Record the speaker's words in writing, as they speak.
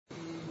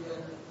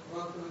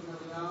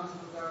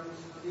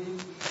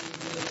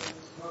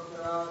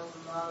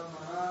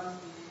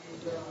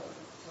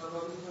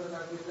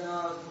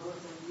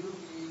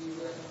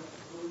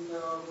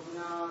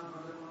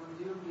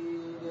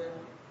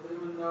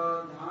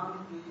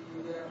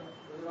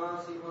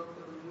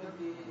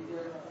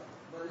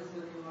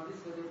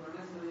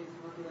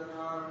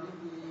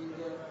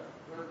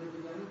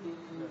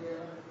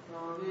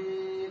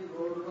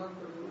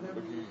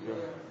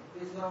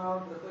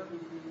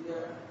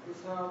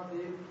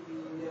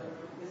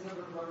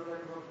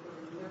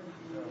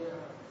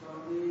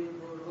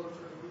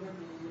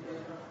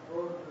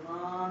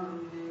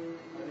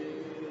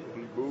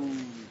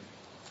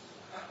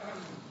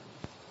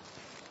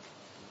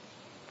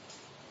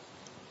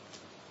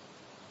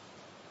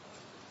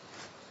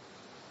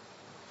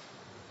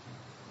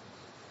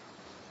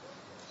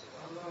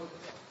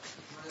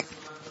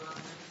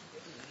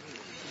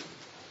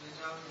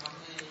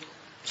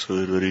So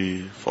we're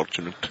very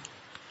fortunate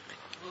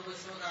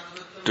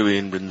to be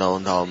in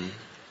Vrindavan Dham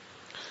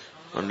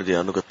under the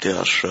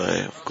Anugatya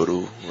Aksaya of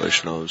Guru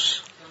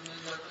Vaishnavas,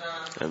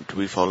 and to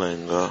be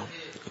following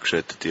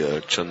Aksaya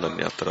Tritiya,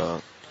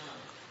 Candan-yatra,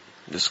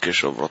 this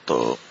Keshav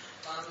Vrata.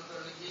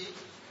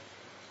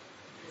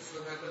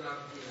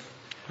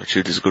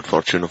 Actually, it is good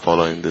fortune of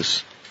following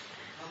this.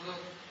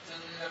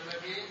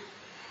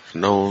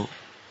 Now,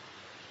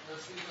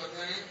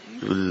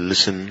 you will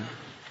listen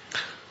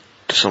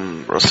to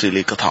some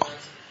Rasili Katha,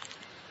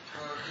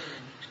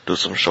 to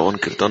some Shravan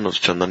Kirtan of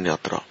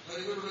Candan-yatra.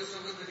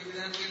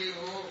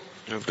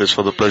 If it is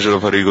for the pleasure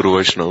of Hari Guru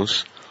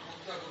Vaishnavas,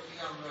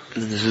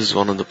 this is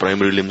one of the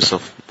primary limbs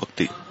of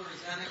Bhakti.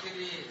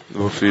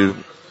 If we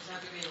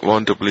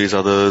want to please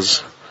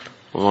others,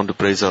 we want to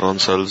praise our own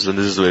selves, then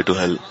this is the way to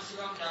hell.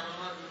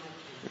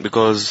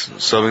 Because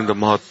serving the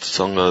Mahat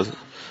Sangha,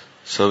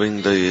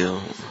 serving the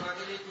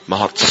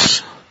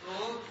Mahats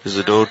is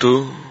the door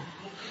to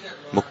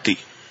Mukti,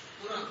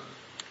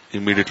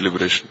 immediate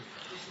liberation.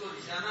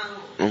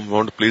 If you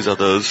want to please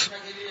others,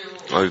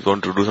 or you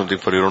want to do something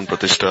for your own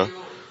pratishtha,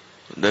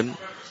 then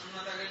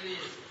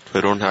for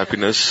your own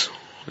happiness,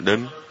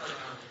 then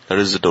that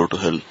is the door to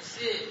hell.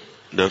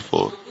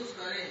 Therefore,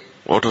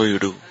 whatever you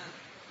do,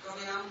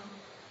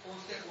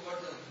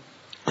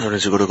 whether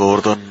you go to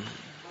Govardhan,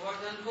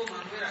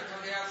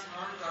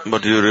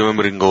 but you're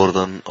remembering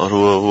Govardhan, or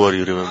who are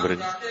you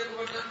remembering?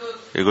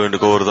 You're going to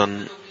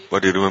Govardhan,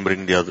 but you're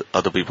remembering the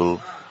other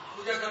people.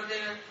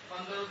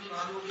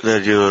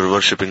 There you're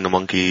worshipping the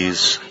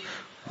monkeys,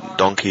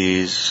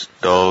 donkeys,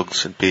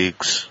 dogs and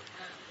pigs,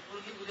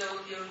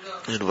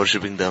 and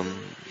worshipping them.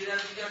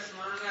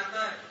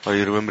 Are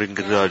you remembering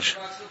Giriraj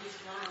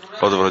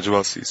or the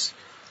Vrajavasis?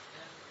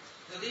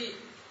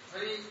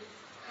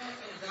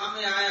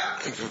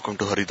 If you come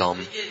to Haridham,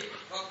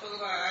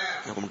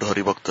 you come to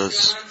Hari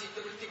Bhaktas,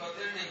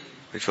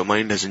 if your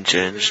mind hasn't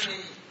changed,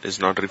 is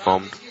not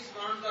reformed,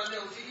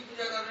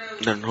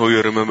 then who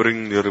you're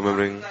remembering the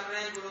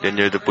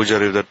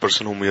Pujari of that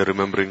person whom you are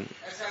remembering,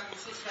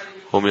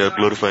 whom you are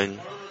glorifying.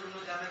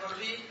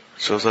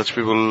 So such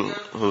people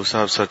who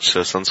have such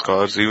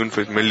sanskars, even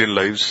for a million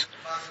lives,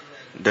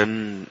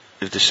 then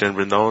if they stay in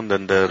Vrindavan,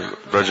 then their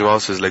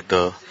Brajavas is like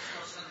the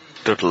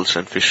turtles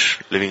and fish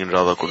living in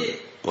Radhakund,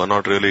 who are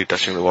not really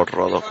touching the water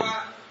of Radhakund.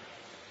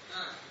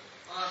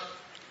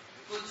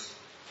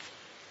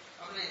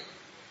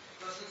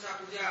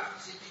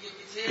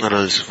 Or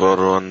else for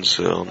one's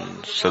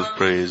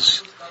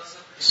self-praise,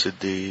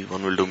 siddhi,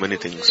 one will do many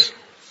things.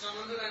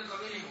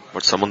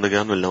 But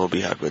Samandagyan will never be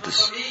had by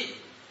this.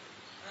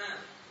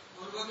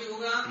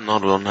 Nor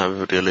will one have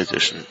a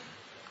realization,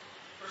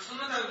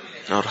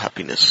 nor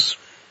happiness.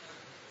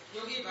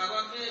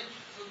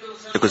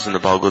 Because in the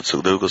Bhagavad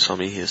Sukadeva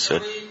Goswami he has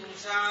said,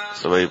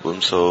 Savai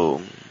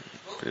Pumso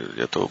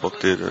Yato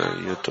Bhaktir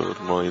Yato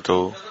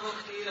Moito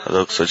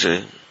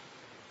Adaksache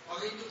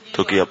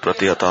Tukiya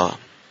Pratiyata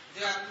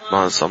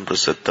Ma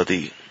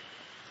Samprasattati.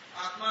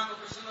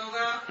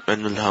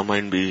 When will her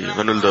mind be,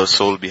 when will the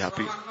soul be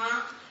happy?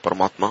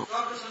 Paramatma.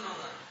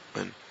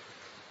 When?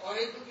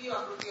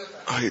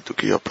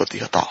 Ahitukiya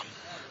Pratiyata.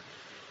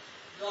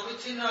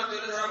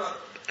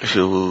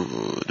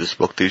 This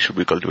bhakti should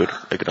be cultivated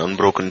like an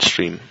unbroken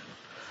stream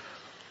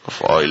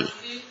of oil.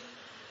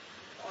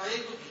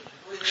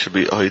 Should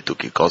be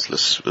ahituki,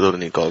 causeless, without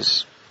any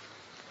cause.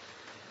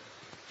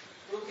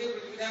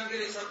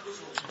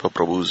 For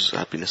Prabhu's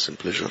happiness and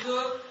pleasure.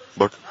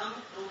 But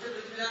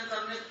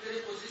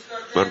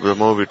the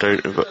more we try,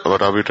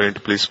 what are we trying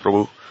to please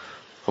Prabhu?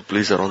 Or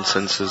please our own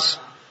senses?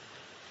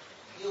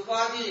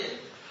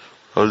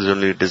 Or is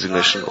only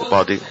designation,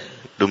 upadhi,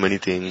 do many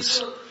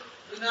things.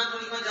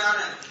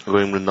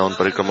 Going Vrindavan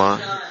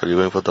Parikrama, are you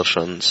going for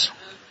darshans?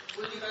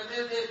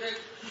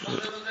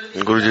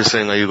 Guruji is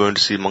saying, are you going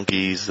to see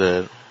monkeys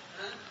there?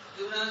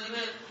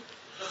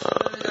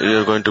 You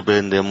are going to bathe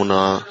in the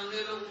Yamuna,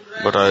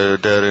 but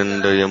there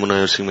in the Yamuna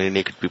you are seeing many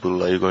naked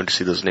people. Are you going to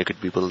see those naked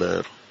people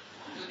there?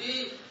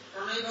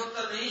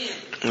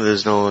 There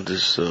is no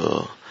this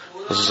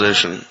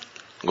association.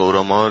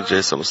 Gaurama Jai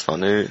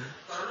Samastane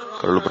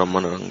Karalu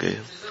Brahman Range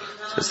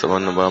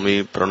Sastavan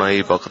Bami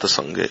Pranai Bhakata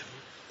Sange.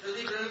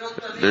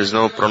 there is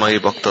no Pranay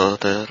Bhakta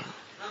there,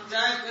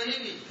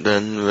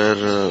 then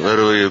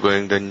wherever you're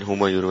going, then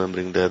whom are you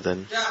remembering there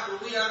then?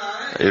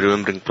 Are you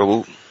remembering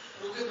Prabhu?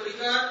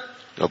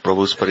 Or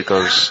Prabhu's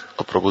parikars,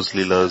 or Prabhu's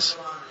leelas?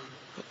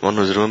 One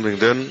who is remembering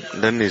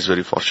then he is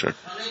very fortunate.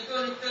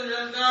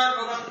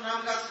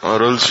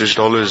 Or else you should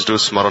always do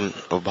smaran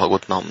of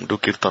Bhagavad Nam, do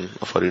kirtan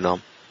of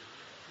Harinam.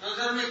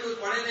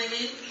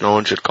 No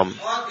one should come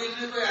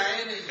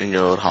in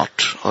your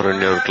heart or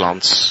in your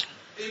glance.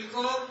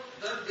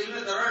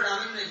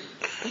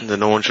 Then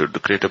no one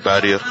should create a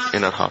barrier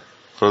in our heart,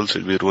 or else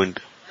you'll be ruined.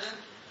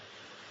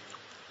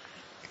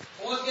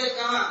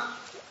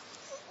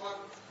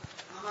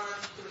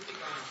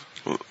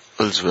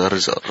 Else where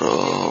is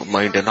our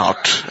mind and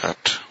heart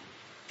at?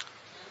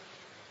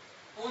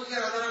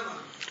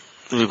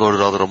 We go to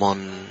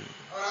Radharaman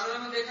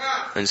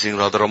and sing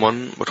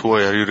Radharaman, but who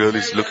are you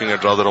really looking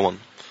at Radharaman?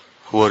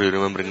 Who are you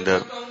remembering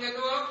there?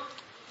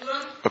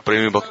 A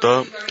Premi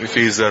Bhakta, if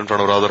he is there in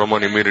front of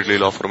Radharaman, immediately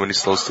he'll offer many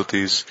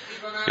stutis.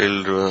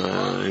 He'll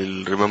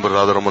remember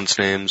Radharaman's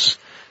names.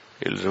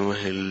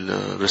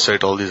 He'll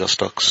recite all these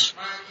astaks.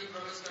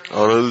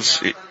 Or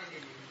else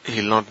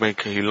he'll not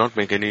make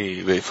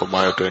any way for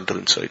Maya to enter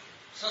inside.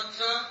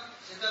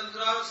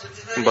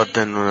 But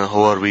then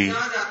who are we?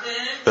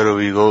 Where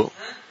we go?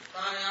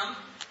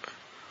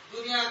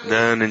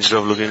 Then instead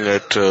of looking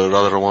at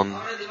Radharaman,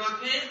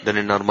 then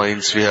in our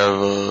minds we have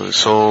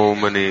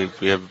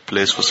we have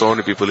place for so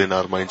many people in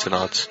our minds and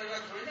hearts.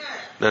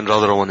 Then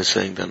Radharaman is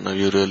saying, then have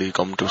you really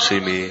come to see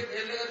me?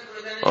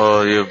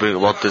 Or you have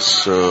bought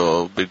this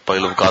big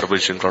pile of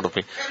garbage in front of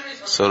me.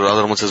 So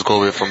Radharaman says,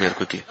 go away from here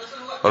quickly.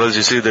 Or else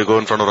you see, they go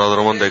in front of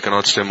Radharaman, they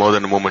cannot stay more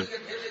than a moment.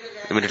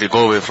 Immediately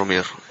go away from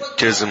here.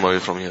 Chase him away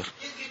from here.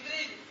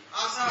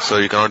 So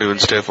you cannot even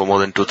stay for more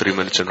than 2-3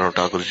 minutes in front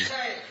of Thakurji.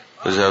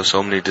 Because you have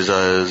so many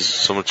desires,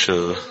 so much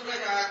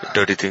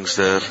dirty things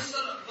there.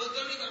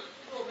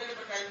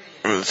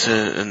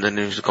 And then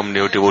you come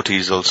near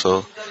devotees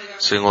also,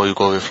 saying, oh, you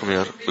go away from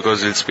here.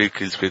 Because he'll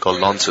speak all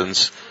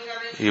nonsense.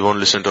 He won't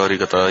listen to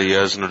Harikatha. He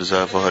has no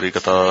desire for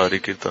Harikatha,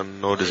 Harikirtan,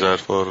 no desire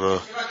for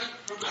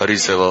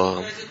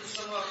Hariseva.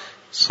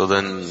 So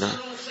then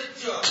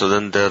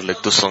they're like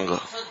Dusanga.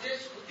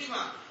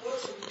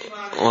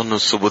 One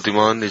who's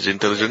Subhutiman, is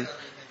intelligent,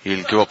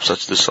 he'll give up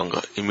such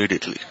Dusanga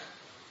immediately.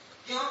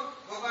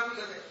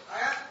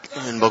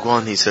 In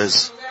Bhagwan he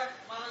says,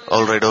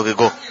 alright, okay,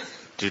 go.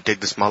 You take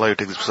this mala, you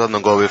take this prasad, now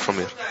go away from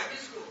here.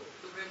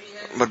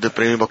 But the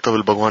Premi Bhakta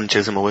will Bhagwan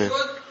chase him away.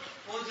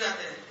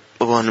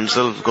 Bhagwan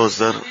himself goes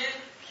there.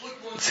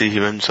 See, he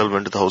himself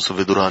went to the house of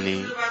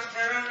Vidurani.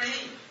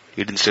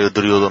 He didn't stay with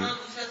Duryodhan,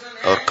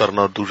 or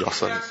Karna,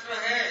 Dujasan,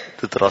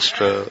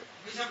 Dhritarashtra,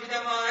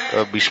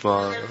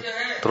 Bhishma,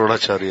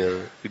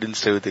 Dronacharya. He didn't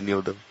stay with any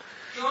of them.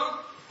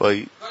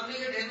 Why?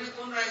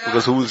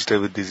 Because who will stay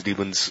with these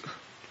demons?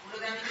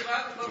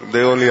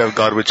 They only have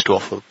garbage to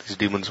offer. These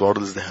demons, what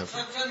else they have?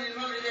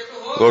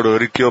 God, a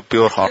very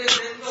pure heart.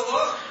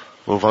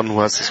 One who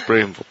has this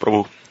prem for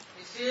Prabhu.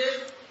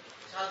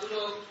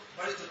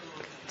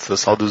 So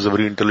sadhu is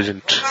very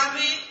intelligent.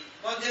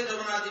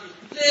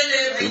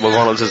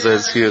 Bhagwan also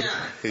says here.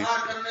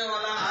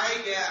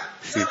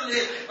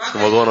 So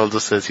Bhagwan also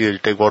says here,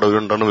 take whatever you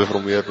want, run away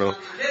from here now.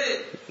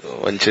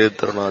 Vanchet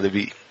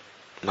Taranadevi.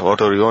 Now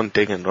whatever you want,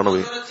 take and run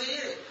away.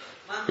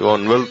 You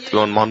want wealth, you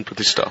want man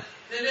pratishtha.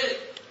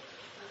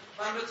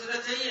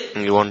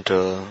 You want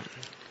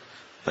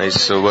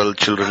nice, well,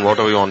 children,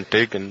 whatever you want,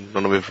 take and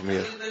run away from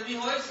here.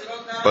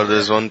 But there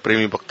is one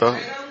Premi Bhakta,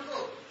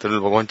 then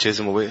will Bhagwan chase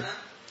him away.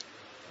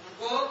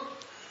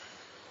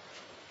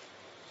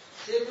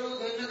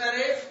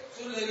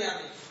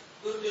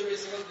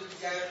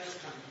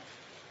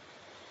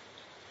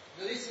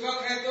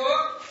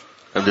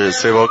 And the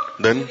Sevak,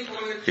 then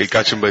he'll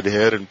catch him by the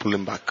hair and pull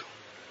him back.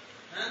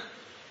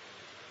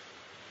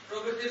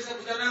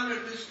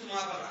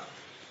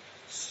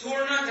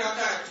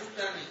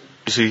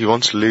 You see, he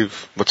wants to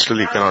leave, but still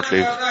he cannot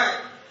leave.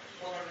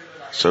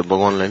 So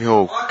Bhagwan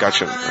will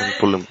catch him and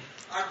pull him.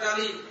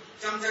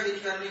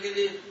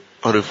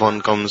 Or if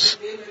one comes,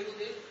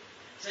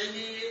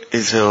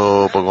 he'll say,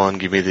 oh Bhagwan,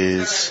 give me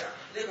this,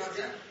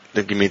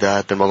 then give me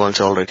that, then Bhagwan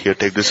say, alright, here,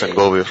 take this and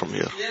go away from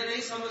here.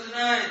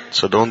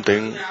 So don't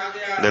think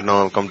that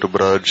now I've come to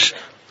Braj,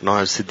 now I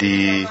have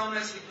Siddhi,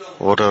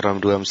 whatever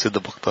I'm doing, I'm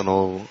Siddha Bhakta,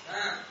 no.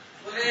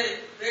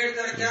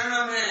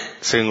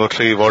 Saying, oh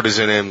tree, what is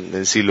your name?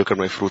 Then see, look at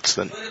my fruits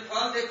then.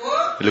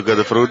 You look at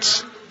the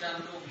fruits,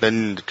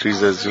 then the tree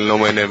says, you'll know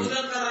my name.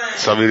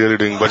 So are we really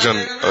doing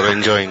bhajan or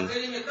enjoying?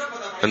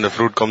 When the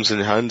fruit comes in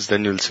your hands,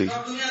 then you'll see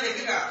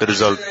the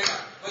result.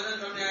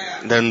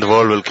 Then the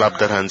world will clap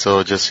their hands,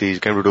 so just see,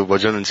 can we do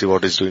bhajan and see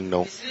what he's doing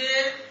now.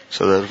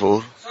 So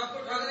therefore,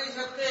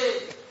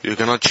 you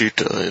cannot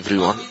cheat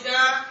everyone.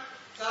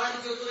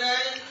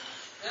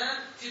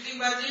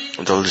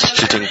 With all this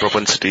cheating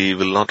propensity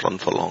will not run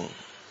for long.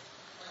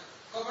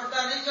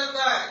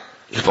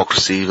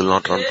 Hypocrisy will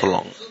not run for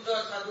long.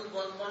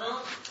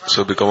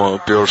 So become a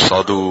pure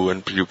sadhu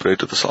and you pray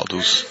to the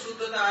sadhus.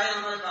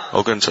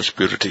 How can such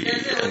purity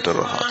enter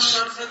our hearts?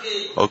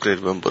 How can we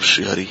remember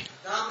Sri Hari?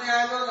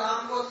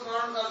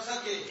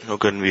 How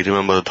can we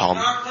remember the Dham?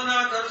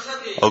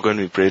 How can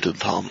we pray to the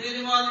Dham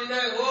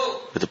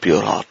with a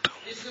pure heart?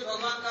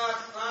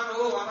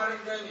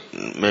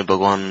 May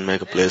Bhagwan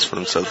make a place for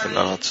himself in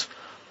our hearts.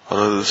 Or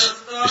else,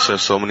 if there are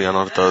so many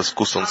anarthas,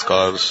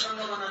 kusanskars,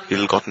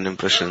 ill-gotten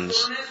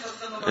impressions.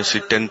 You see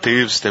 10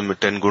 thieves, they made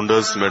 10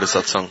 gundas, made a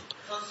satsang.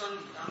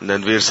 And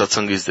then we're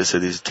satsangis, they say,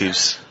 these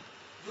thieves.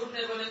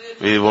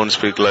 We won't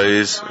speak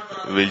lies,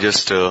 we'll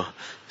just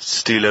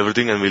steal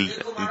everything and we'll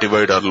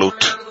divide our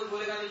loot.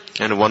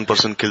 And if one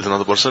person kills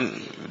another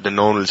person, then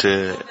no one will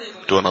say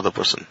to another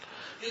person.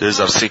 This is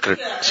our secret.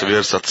 So we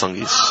are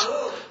satsangis.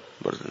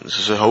 But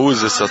so how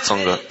is this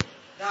satsanga?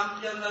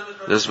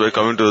 Just by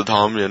coming to the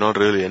Dham, you're not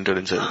really entered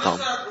inside the Dham.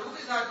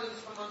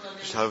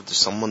 You should have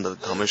this sambandha,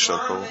 Dhameshwar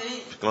Prabhu.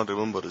 If you cannot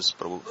remember this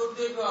Prabhu,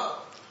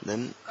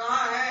 then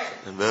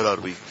where are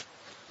we?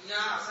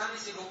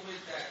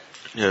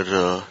 Here,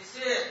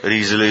 very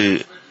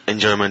easily,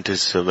 enjoyment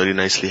is very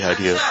nicely had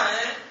here.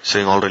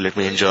 Saying, alright, let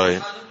me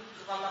enjoy.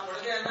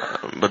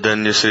 But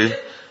then you see,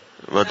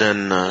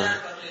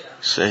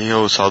 saying,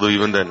 oh, sadhu,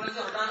 even then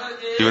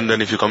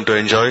if you come to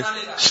enjoy,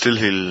 still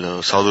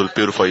sadhu will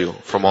purify you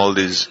from all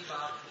these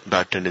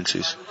bad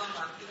tendencies.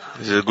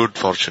 It's a good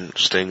fortune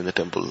staying in the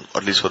temple,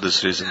 at least for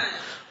this reason.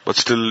 But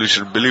still you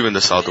should believe in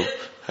the sadhu.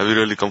 Have you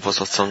really come for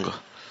satsanga?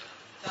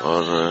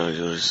 Or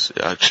you're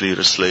actually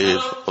a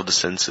slave of the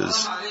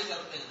senses?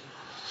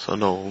 So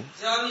no.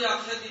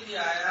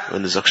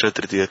 When this Aksaya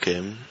Tritiya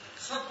came,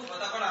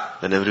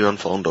 then everyone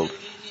found out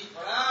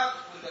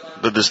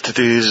that this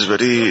Titi is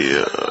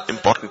very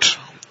important.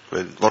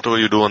 Whatever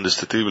you do on this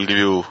Titi will give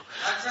you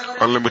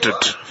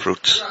unlimited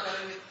fruits.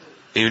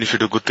 Even if you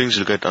do good things,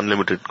 you'll get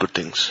unlimited good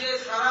things.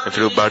 If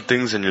you do bad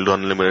things, then you'll do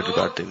unlimited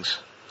bad things.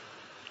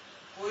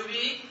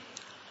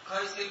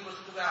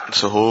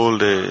 So whole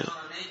day,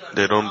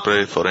 they don't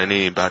pray for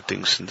any bad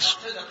things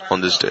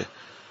on this day.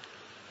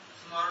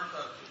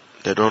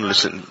 They don't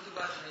listen.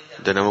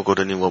 They never go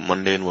to any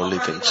mundane worldly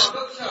things.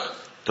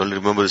 They only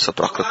remember this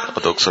aprakrit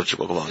adoksarchi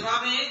Bhagavan.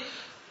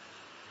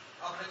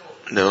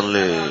 They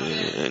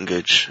only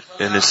engage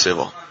in his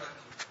seva.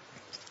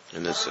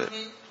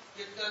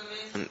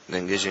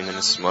 Engaging in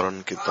his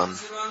smaran, kirtan,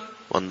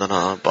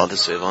 vandana,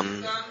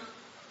 padasevan,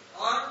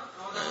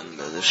 and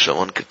the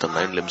shravan, kirtan,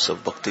 9 limbs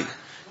of bhakti.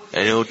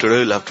 And today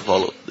you'll have to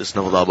follow this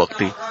Navada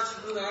Bhakti.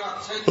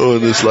 Oh,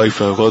 in this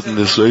life I've gotten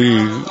this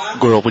very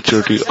good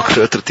opportunity,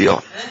 Aksaya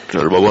Tritiya.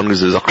 Bhagavan gives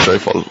his Akshay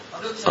Phal,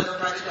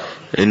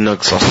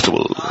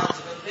 inexhaustible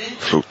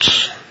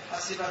fruits.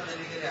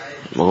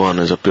 Bhagavan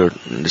has appeared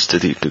in this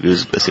Titi to give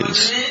his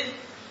blessings.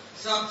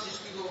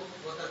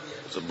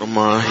 So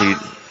Brahma,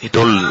 he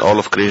told all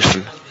of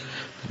creation,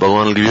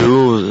 Bhagavan will give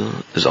you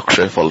this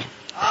Akshay Phal,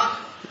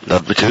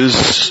 that which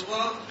is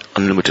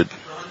unlimited.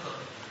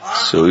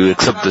 So you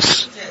accept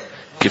this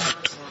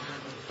gift.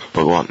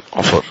 Bhagavan,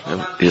 offer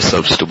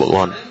yourselves to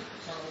Bhagavan.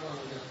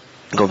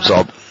 Go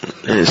absorb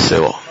in his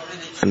seva.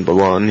 And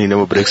Bhagavan, he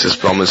never breaks his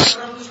promise.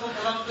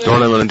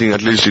 Don't have anything,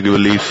 at least you give a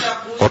leaf,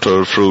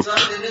 water, fruit,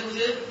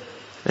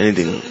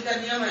 anything.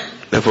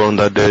 Therefore on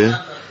that day,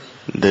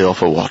 they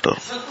offer water.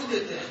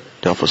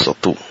 They offer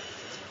sattu.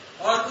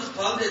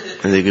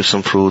 And they give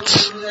some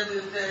fruits.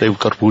 They give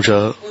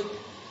karpuja.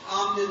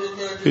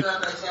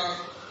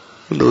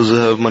 Those who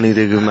have money,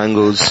 they give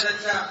mangoes.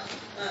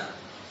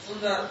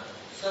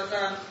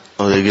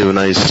 Or they give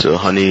nice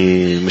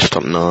honey,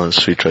 mishtanna,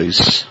 sweet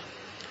rice.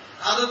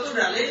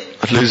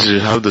 At least you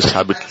have this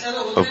habit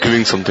of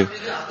giving something.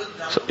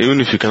 So even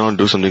if you cannot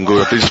do something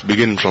good, at least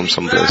begin from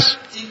some place.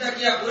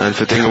 And if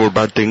you think about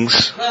bad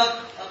things,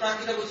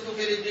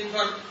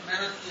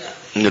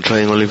 you're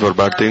trying only for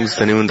bad things,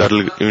 then even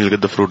you will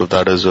get the fruit of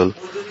that as well.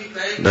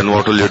 Then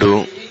what will you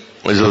do?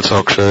 Is also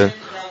Akshay.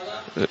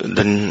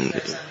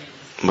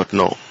 But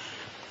no.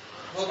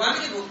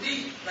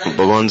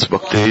 Bhagavan's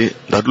bhakti,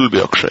 that will be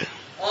Akshay.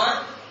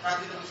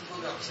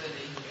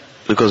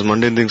 Because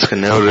mundane things can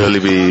never really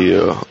be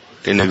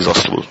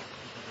inexhaustible.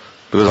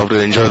 Because after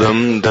you enjoy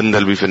them, then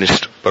they'll be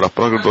finished. But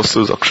aprakrit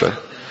vastu is Akshay.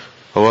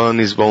 Bhagavan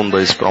is bound by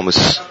his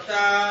promise.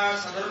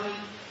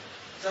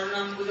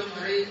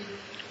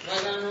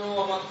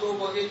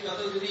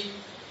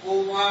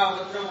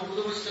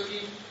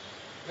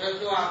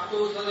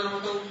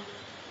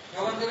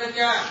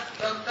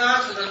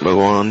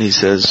 Bhagavan, he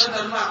says,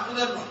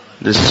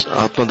 this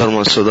Atma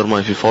Dharma,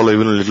 Swadharma, if you follow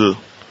even a little,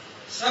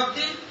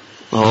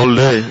 all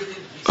day,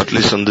 at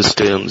least on this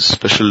day, on this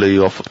special day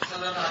you offer,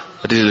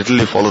 at least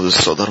literally follow this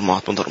Swadharma,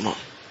 Atma Dharma.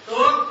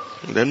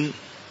 Then,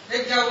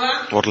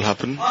 what will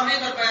happen?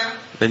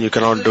 Then you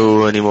cannot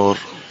do anymore.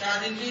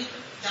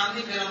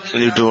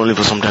 You do only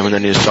for some time and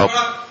then you stop.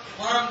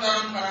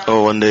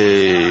 Oh, one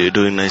day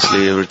doing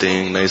nicely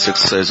everything, nice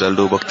exercise, I'll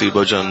do bhakti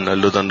bhajan, I'll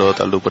do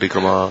dandat, I'll do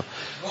parikrama,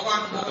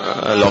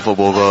 I'll offer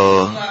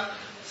bhoga,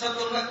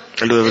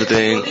 I'll do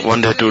everything,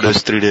 1 day, 2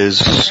 days, 3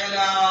 days,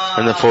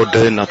 and the 4th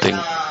day, nothing.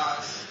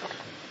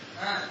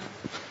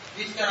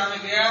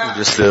 You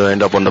just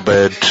end up on the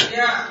bed,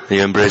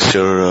 you embrace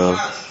your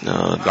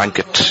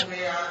blanket,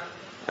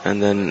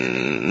 and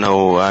then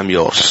now I'm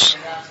yours.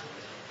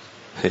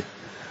 Hey.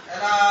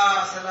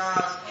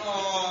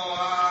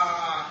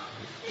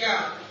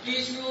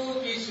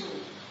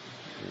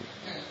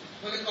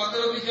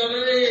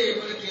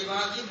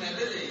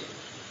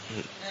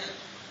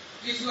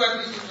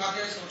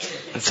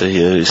 So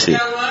here you see,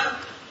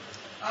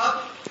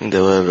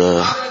 there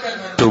were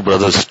two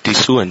brothers,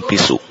 Tisu and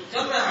Pisu.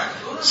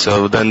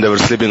 So then they were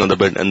sleeping on the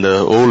bed and the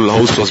whole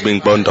house was being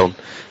burnt down.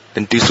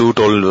 Then Tisu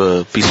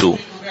told Pisu,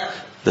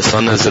 the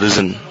sun has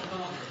risen.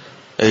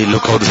 Hey,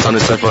 look how the sun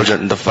is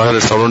effulgent. The fire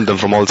is surrounding them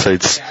from all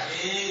sides.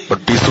 But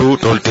Pisu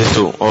told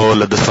Tisu, oh,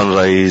 let the sun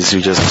rise,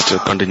 you just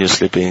continue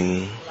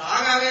sleeping.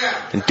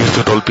 And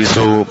Tisu told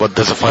Pisu, but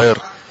there's a fire.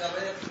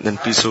 Then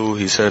Pisu,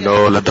 he said,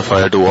 oh, let the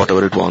fire do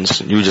whatever it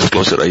wants. You just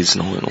close your eyes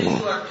now.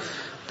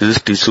 This is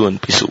Tisu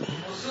and Pisu.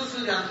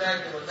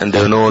 And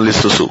they know only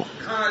Susu.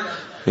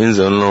 Means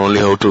they know only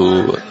how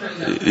to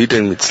eat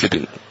and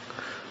sleeping.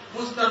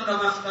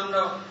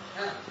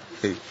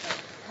 Hey.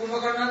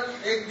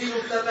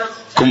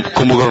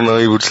 Kumbhakarna,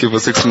 he would sleep for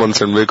 6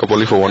 months and wake up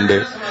only for 1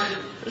 day.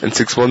 In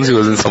 6 months he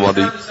was in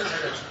Samadhi.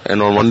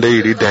 And on 1 day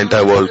he'd eat the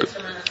entire world.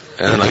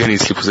 And then again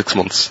he'd sleep for 6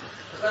 months.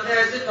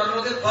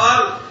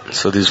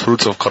 So these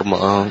fruits of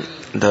karma,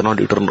 they are not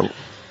eternal.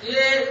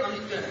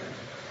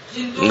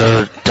 They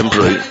are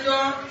temporary.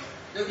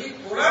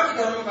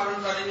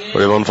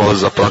 But if one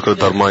follows the Prakrit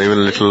Dharma,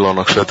 even little on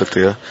Aksaya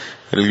Tritiya,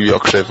 it will give you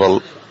Akshay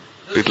Phal.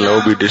 It will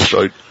never be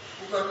destroyed.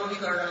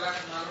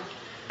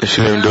 If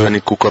you don't do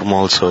any kukarma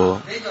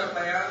also,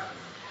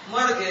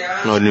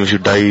 or if you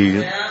die,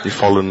 you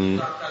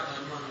fallen,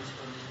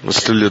 but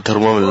still your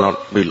dharma will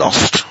not be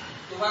lost.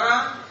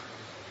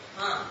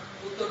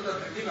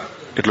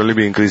 It will only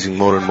be increasing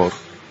more and more.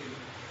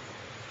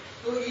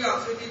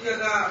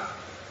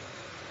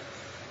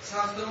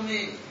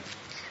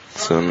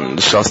 So in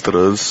the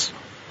Shastras,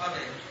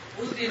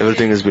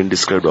 everything has been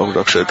described about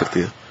Aksaya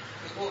Tritiya.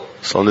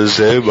 So on this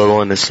day,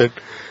 Bhagavan has said,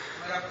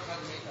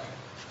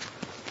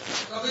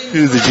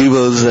 the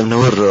jivas have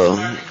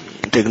never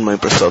taken my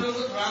prasad.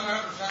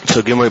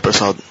 So give my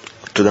prasad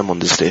to them on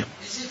this day.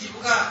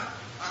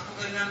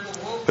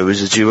 By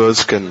which the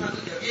jivas can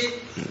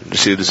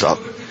receive this up,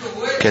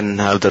 can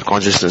have their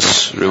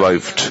consciousness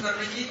revived,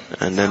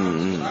 and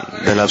then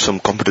they'll have some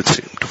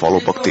competency to follow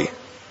bhakti.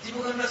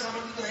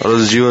 Or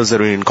the jivas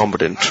are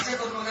incompetent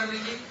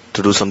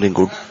to do something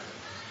good.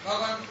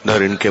 They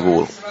are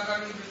incapable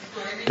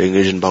to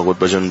engage in Bhagavad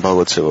Bhajan,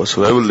 Bhagavad Seva.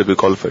 So where will they be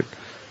qualified?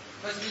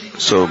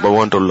 So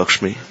Bhagavan told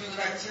Lakshmi.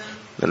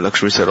 Then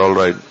Lakshmi said,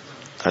 alright,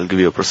 I'll give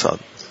you a prasad.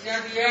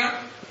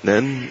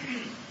 Then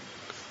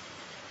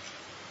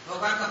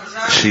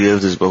she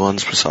gave this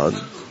Bhagavan's prasad,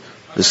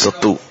 this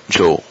Sattu,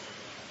 Joe.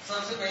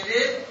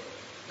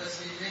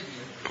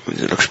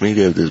 Lakshmi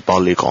gave this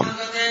barley corn.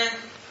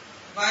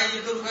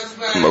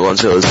 Bhagavan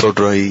said, it's so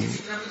dry,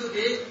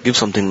 give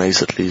something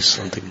nice at least,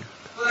 something.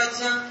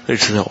 It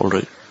said,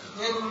 alright.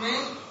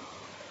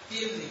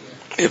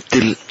 If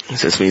till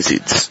sesame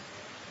seeds.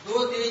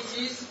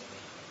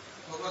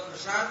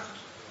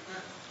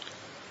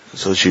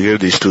 So she gave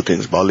these two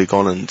things, barley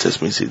corn and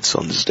sesame seeds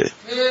on this day.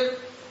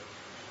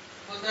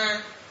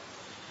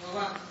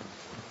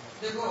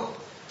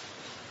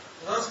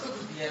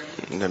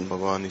 And then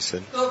Bhagavan, he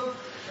said,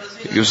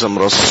 give some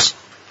ras.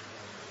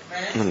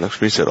 And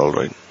Lakshmi said,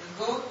 alright.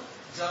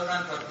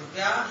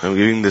 I'm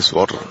giving this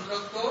water.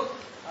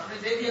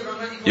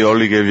 You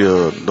already gave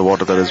the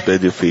water that has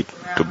bathed your feet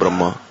to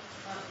Brahma.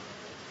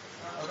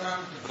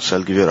 So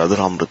I'll give you Radha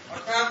Amrit.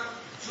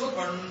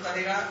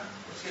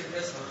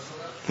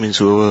 Means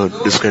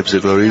whoever describes the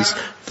glories,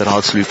 their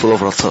hearts will be full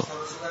of rasa.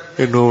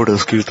 And whoever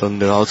does kirtan,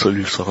 their hearts will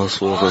be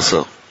full of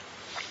rasa.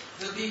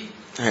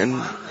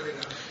 And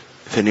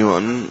if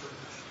anyone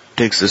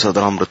takes this Radha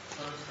Amrit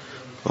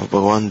of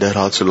Bhagavan, their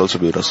hearts will also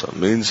be rasa.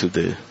 Means if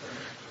they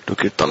do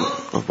kirtan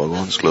of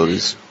Bhagavan's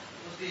glories.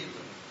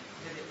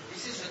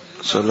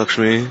 So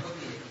Lakshmi,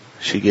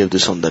 she gave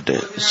this on that day.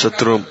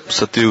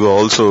 Satyuga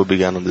also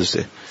began on this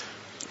day.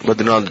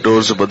 Badrinath, the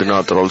doors of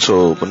Badrinath are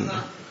also open.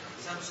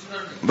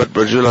 But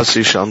Brajula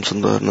Sri Shyam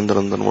Sundar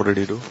Nandanandan, what did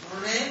he do?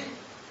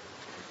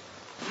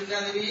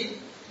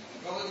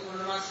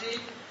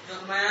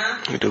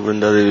 He took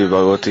Vrindadevi,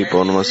 Bhagavati,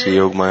 Paurnamasi,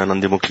 Yogmaya,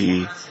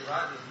 Nandimukhi,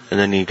 and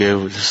then he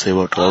gave this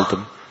seva to all of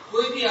them.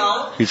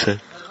 He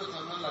said,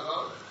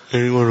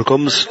 anyone who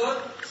comes,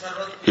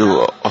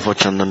 you offer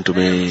chandan to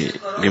me,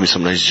 give me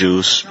some nice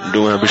juice,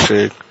 do my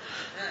abhishek,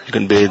 you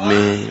can bathe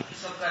me,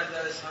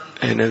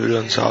 and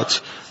everyone's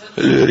hearts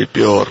will be very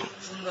pure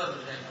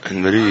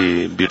and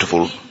very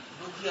beautiful.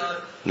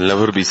 They'll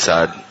never be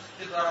sad,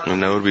 they'll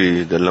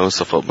never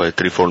suffer by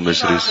threefold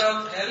miseries.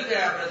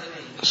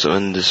 So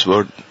when this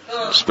word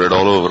spread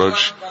all over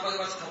Raj,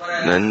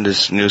 then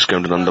this news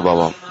came to Nanda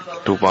Baba,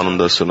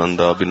 Tupananda,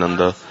 Sunanda,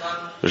 Abhinanda,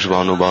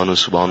 Vishvanu, Bhanu,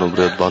 Subhanu,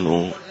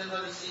 Brihadbhanu,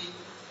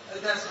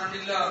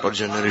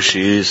 Parjanya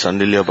Rishi,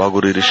 Sandilya,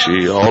 Bhaguri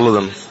Rishi, all of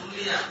them,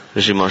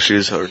 Rishi Maharshi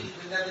has heard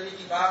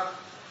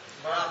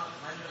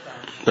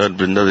that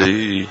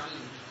Vrindadevi,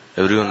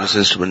 everyone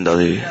listens to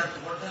Vrindadevi,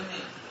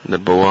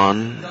 that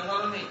Bhagavan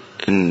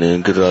in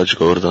Giriraj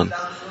Govardhan,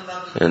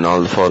 and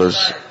all the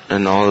forests,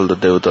 and all the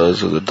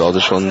devatas, the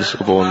Dwadash ones,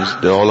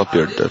 Upavans, they all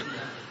appeared there.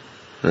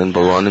 And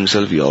Bhagavan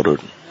himself, he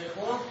ordered,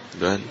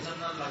 then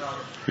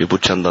you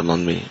put Chandan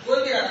on me.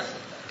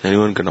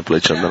 Anyone can apply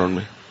Chandan on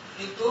me.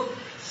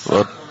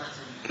 But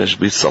there should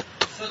be Sat.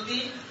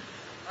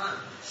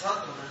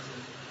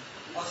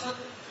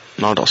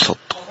 Not a Sat.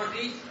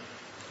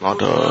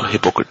 Not a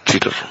hypocrite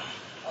cheater.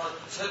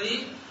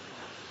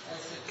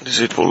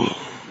 Deceitful.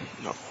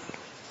 No.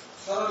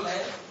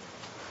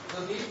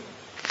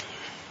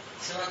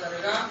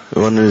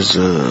 One is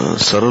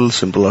Saral,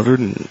 simple-hearted,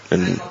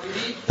 and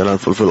cannot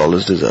fulfill all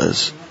his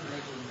desires.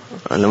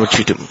 I'll never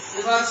cheat him.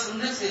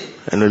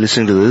 And while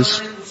listening to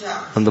this,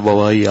 and the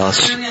Baba, he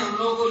asked,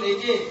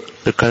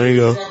 the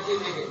Kaniga,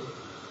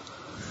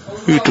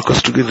 he took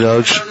us to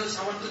Giriraj.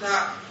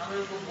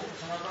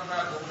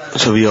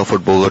 So we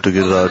offered Bhoga to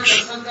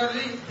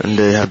Giriraj, and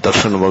they had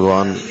darshan of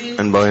Bhagavan.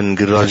 And by in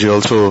Giriraj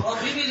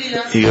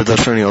he gave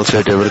darshan, he also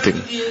had everything.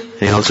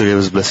 And he also gave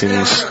his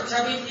blessings,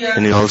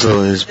 and he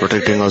also is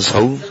protecting us.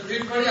 How?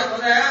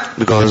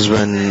 Because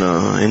when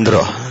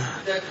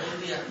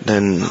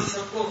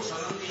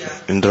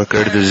Indra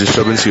created this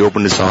disturbance, he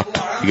opened his heart.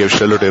 He gave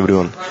shelter to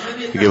everyone.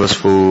 He gave us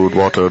food,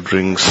 water,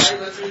 drinks.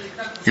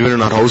 Even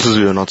in our houses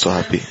we were not so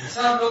happy.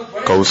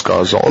 Cows,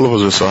 cars, all of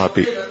us were so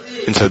happy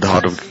inside the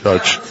heart of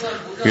Giriraj.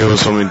 He gave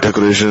us so many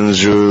decorations,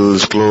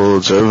 jewels,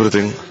 clothes,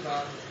 everything.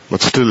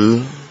 But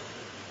still,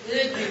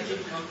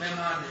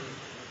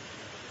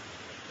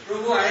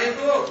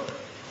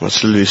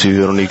 we see we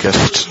were only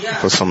guests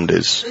for some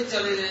days.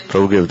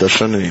 Prabhu gave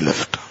darshan and he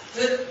left.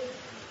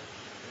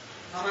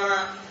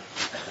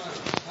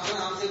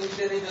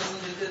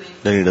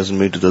 Then he doesn't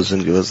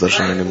give us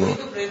darshan anymore.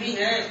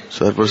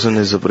 So that person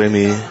is a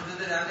premi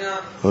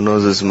who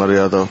knows this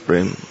maryada of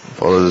prem,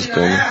 follows this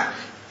prem.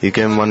 He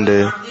came one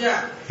day,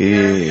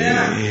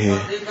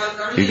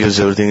 he gives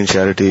everything in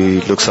charity,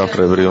 he looks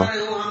after everyone.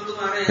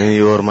 And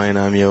you are mine,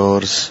 I am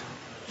yours.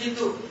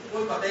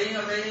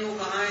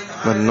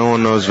 But no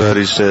one knows where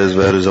he stays,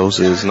 where his house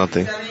is,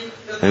 nothing.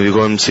 And we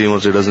go and see him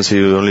also, he doesn't see,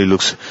 he only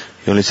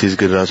sees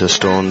Giriraj as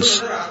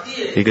stones.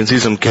 He can see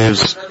some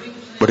caves,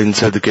 but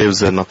inside the caves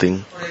there are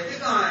nothing.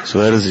 So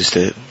where does he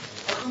stay?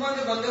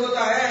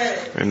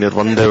 And yet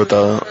one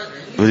devata,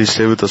 will he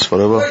stay with us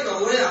forever?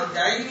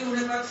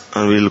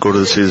 And we'll go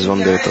to see this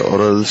one devata,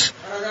 or else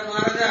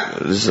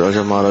this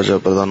Raja Maharaja,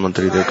 Pradhan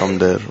Mantri, they come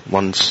there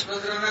once.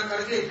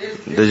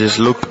 They just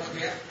look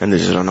and they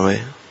just run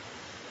away.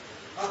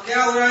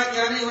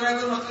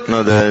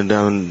 No, they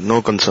have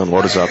no concern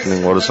what is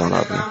happening, what is not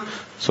happening.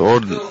 So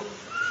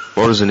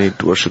what is the need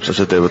to worship such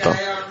a devata?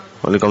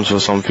 Only comes for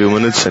some few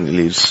minutes and he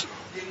leaves.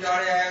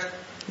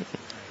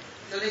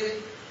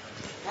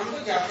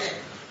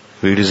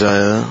 We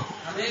desire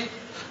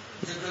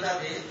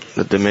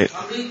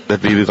that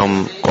we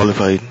become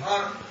qualified,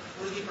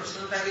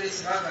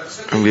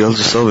 and we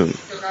also serve him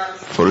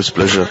for his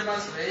pleasure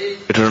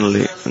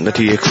eternally, and that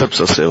he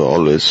accepts us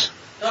always.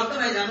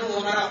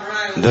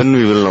 Then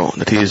we will know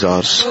that he is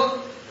ours.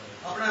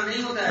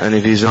 And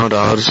if he is not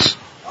ours,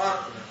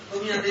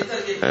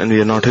 and we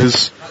are not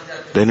his,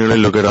 then he will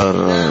look at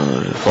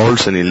our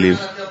faults and he'll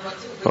leave.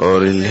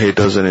 Or he'll hate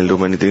us and he'll do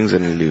many things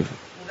and he'll leave.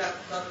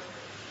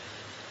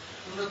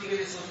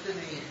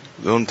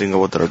 Don't think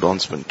about their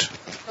advancement.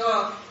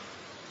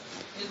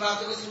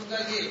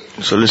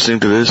 So listening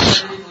to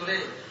this,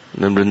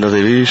 then Brinda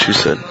Devi, she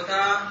said,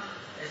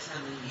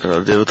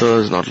 our devata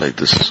is not like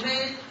this.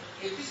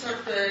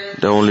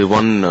 There only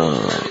one,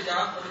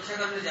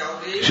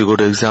 if you go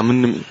to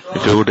examine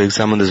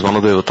this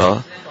Vana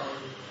devata,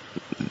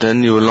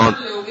 then you will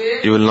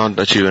not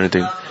achieve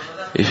anything.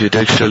 If you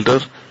take shelter,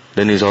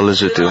 then he is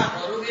always with you.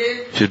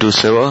 If you do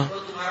seva,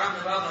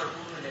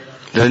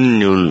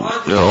 then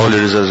all your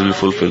desires will be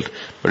fulfilled.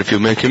 But if you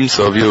make him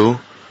serve you,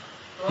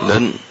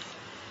 then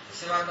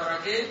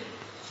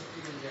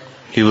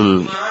he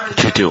will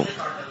cheat you.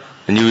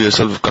 And you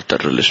yourself cut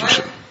that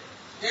relationship.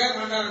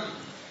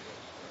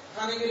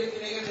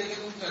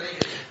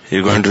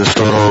 You go into the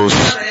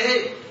storehouse.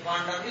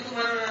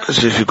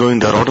 So if you go in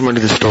there,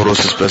 automatically the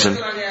storehouse is present.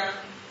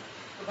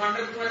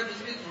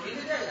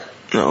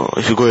 No,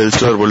 if you go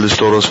elsewhere, will the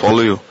storehouse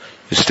follow you?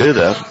 You stay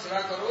there.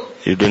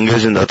 You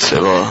engage in that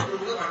seva.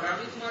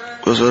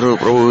 Because wherever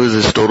Prabhu is,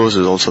 the storehouse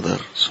is also there.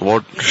 So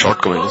what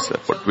shortcoming is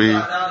there? But we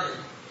are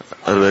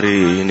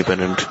very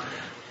independent.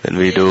 When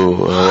we do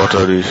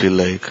whatever we feel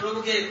like.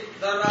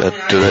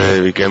 That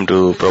today we came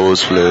to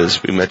Prabhu's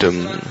place, we met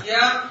him,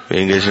 we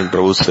engaged in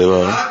Prabhu's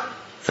seva,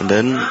 and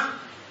then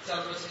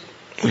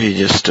we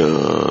just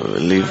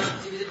leave.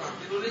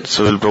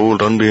 So will Prabhu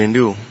run behind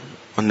you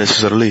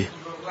unnecessarily?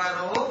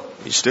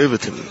 You stay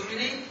with him,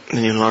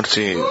 and you'll not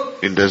see,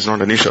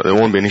 there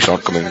won't be any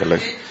shortcoming in the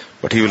life.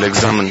 But he will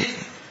examine,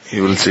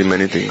 he will see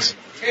many things.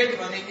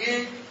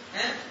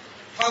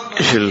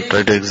 If you'll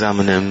try to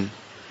examine him,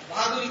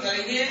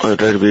 or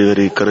try to be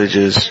very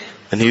courageous,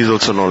 and he is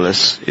also no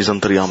less, he is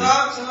Antaryami.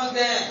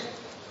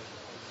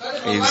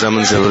 He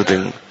examines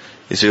everything.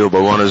 He says, oh,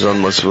 Bhagavan is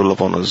unmerciful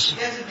upon us.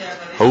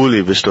 how will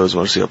He bestow His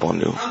mercy upon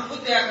you?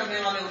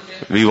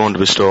 We want to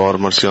bestow our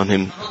mercy on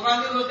Him.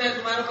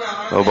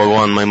 Oh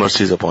Bhagavan, my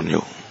mercy is upon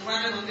you.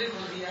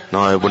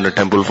 Now I opened a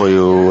temple for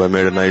you, I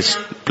made a nice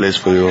place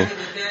for you,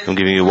 I'm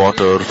giving you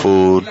water,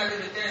 food,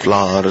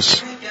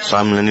 flowers. So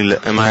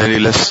am I any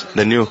less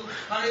than you?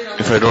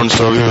 If I don't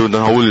serve you,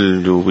 then how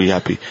will you be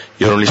happy?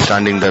 You're only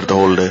standing there the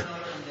whole day.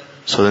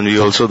 So then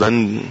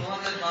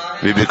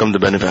we become the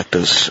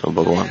benefactors of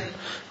Bhagavan.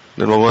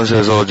 Then Bhagavan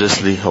says, oh,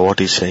 justly, what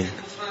he's saying.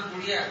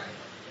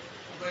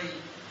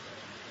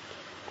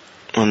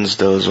 Once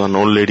there was one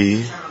old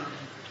lady,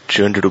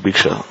 she went to do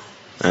bhiksha,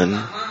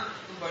 and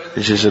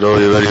she said, oh,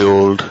 you're very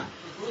old,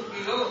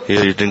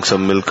 here you drink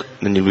some milk,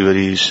 then you'll be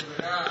very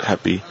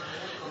happy.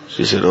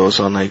 She said, oh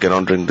son, I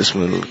cannot drink this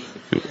milk.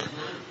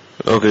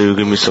 Okay, you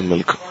give me some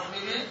milk.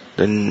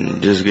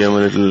 Then just give him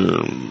a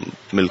little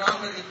milk,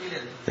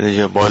 and then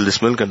you boil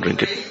this milk and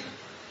drink it.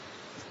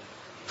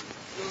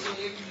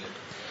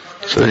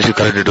 So then she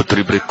cut it into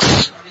 3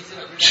 bricks.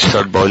 She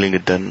started boiling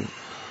it then.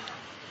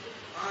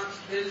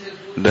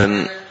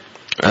 Then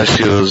as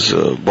she was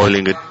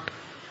boiling it,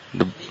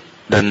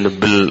 then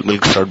the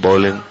milk started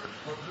boiling.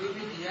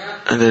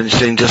 And then she's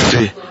saying, just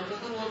see,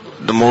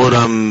 the more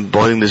I'm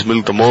boiling this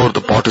milk, the more the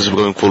pot is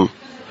becoming full.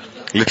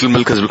 Little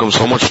milk has become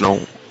so much now,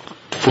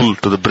 full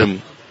to the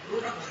brim.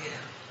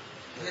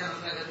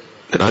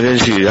 Then again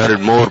she added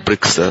more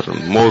bricks there,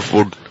 more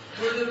food.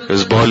 It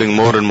was boiling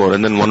more and more,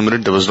 and then 1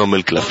 minute there was no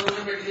milk left.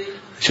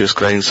 She was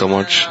crying so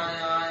much.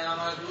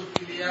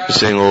 She's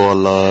saying, oh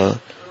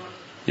Allah,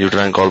 you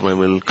drank all my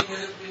milk.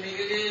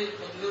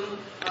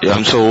 Yeah,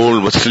 I'm so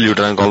old, but still you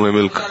drank all my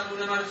milk.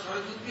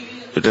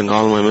 You drank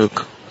all my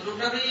milk.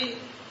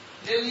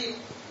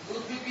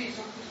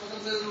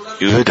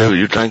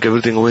 You drank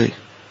everything away.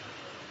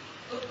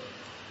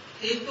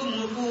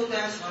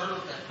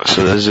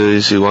 So that's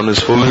you see, one is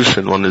foolish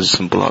and one is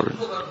simple-hearted.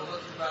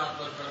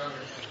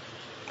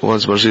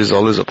 One's mercy is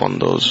always upon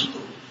those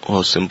who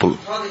are simple.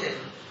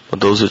 But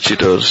those who are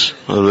cheaters,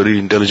 who are very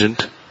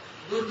intelligent,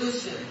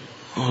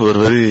 who are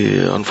very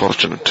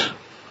unfortunate,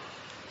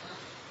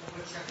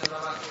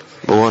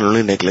 Bhagavan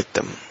only neglect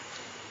them.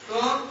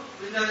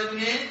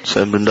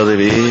 So in Vrinda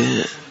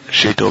Devi,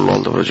 she told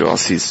all the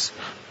Vrajavasis.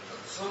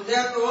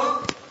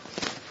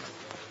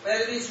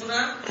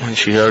 When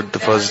she heard the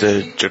first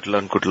day, Chatla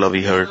and Kutla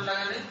we heard,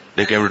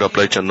 they came to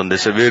apply Chandan. They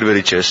said, we're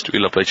very chaste,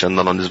 we'll apply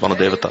Chandan on this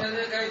Vanadevata.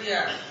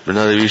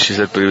 Vrinda Devi, she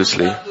said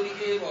previously,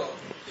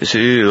 you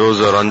see,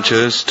 those are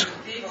unchaste,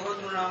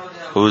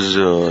 whose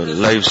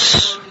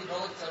lives,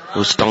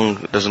 whose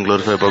tongue doesn't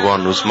glorify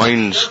Bhagavan, whose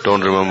minds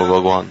don't remember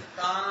Bhagavan,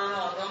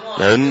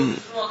 then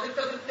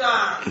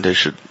they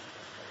should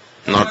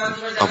not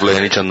apply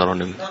any Chandan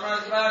on him.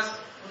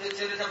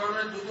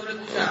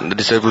 The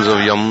disciples of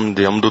Yam,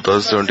 the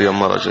Yamdutas, went to Yam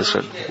Maharaj and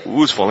said,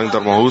 who is following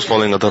Dharma, who is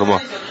following Adharma?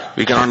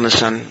 We cannot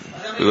understand,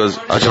 because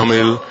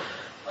Ajamil,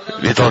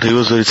 we thought he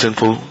was very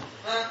sinful.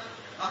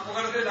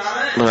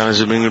 But as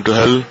he bring him to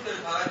hell,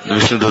 the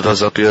Vishnu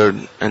Dutas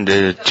appeared and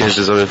they chased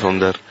us away from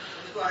there,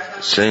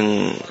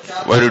 saying,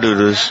 why did you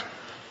do this?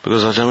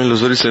 Because Ajamil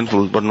was very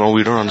sinful, but now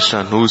we don't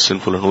understand who is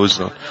sinful and who is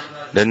not.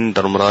 Then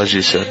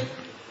Dharmaraji said,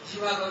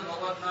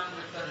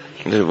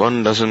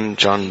 one doesn't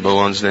chant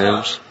Bhagavan's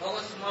names,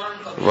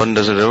 one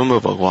doesn't remember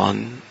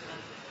Bhagavan,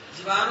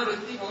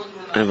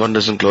 and one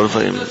doesn't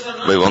glorify him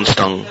by one's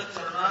tongue,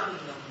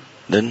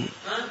 then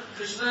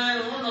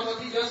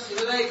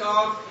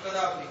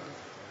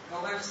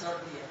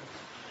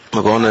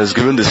Bhagavan has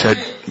given this head,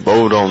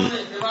 bow down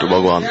to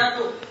Bhagavan.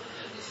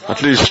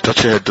 At least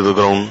touch your head to the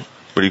ground,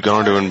 but you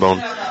cannot even bow.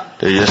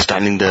 They're just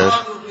standing there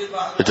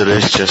with a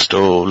raised chest.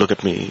 Oh, look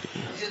at me.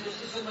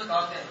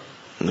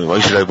 Why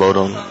should I bow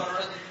down?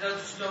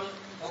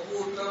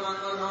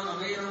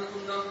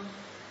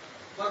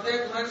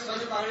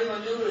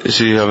 You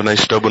see, you have a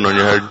nice turban on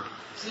your head,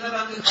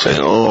 saying,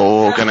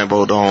 oh, can I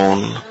bow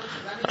down?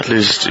 At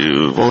least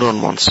you bow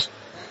down once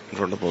in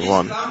front of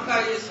Bhagavan.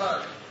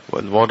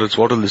 Well, what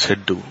will this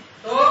head do?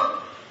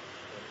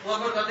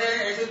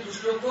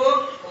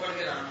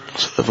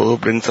 So therefore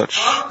bring such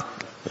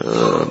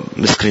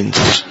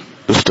miscreants,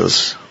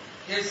 dushtas.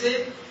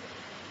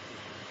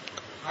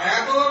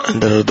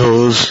 And there are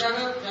those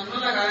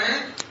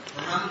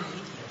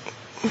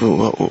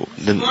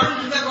then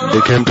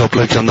they came to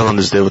apply Chandan on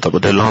this Devata,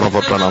 but they'll not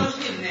offer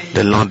pranam.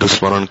 They'll not do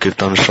Smaran,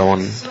 Kirtan,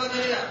 Shravan.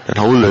 Then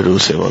how will they do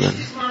Seva then?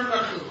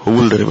 Who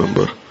will they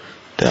remember?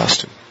 They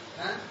asked him.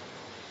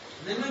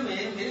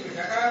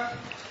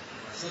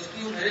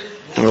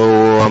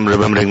 Oh, I'm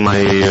remembering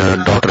my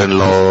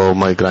daughter-in-law,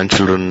 my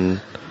grandchildren.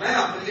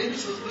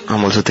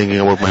 I'm also thinking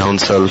about my own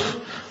self.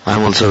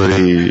 I'm also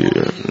very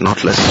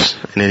not less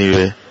in any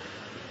way.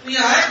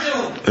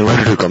 Then why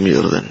did you come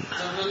here then?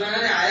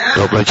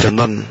 To apply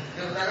Chandan.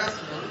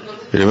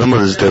 You remember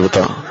this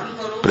Devata.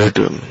 Pray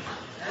to him.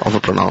 Offer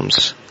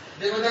pranams.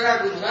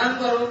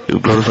 You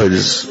glorify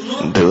this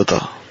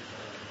Devata.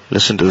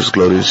 Listen to his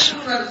glories.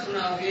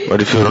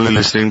 But if you're only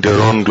listening to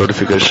your own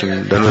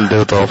glorification, then will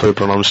Devata offer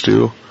pranams to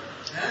you?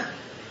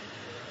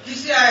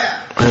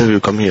 Why have you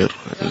come here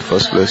in the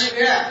first place?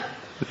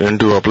 went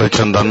to apply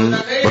Chandan,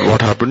 but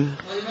what happened?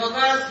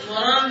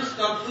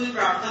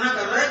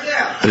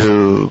 Are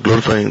you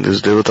glorifying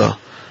this Devata,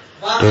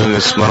 doing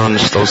his Smaran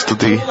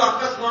Stavstuti?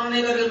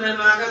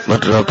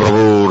 But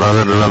Prabhu,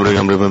 rather than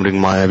I'm remembering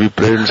Maya. We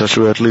prayed in such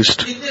a way at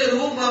least.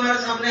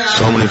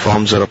 So many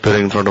forms are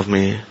appearing in front of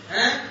me.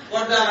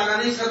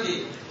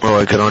 Oh,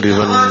 I cannot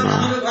even,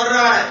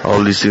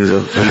 all these things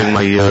are filling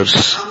my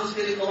ears.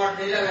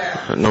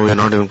 No, we are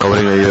not even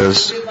covering our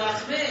ears.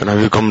 And have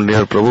you come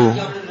near Prabhu?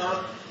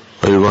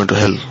 Or are you going to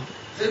hell?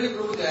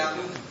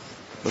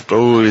 But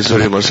Prabhu is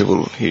very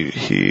merciful.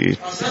 He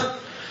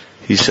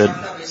said,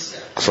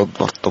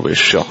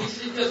 Asad-bharta-veshya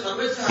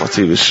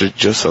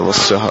mati-visrijya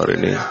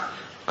sarvasya-harini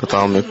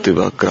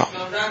katam-yakti-vagra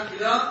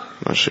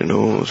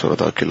nashinu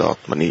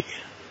sarada-kila-atmani.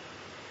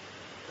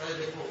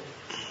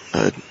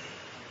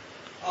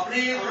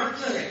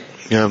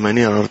 You have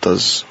many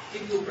anarthas,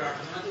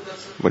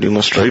 but you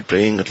must try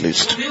praying at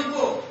least.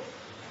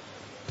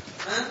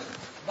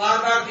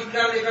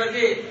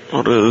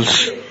 Or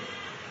else,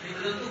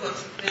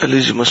 at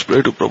least you must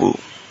pray to Prabhu.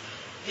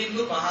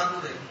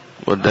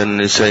 But then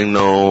he's saying,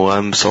 no,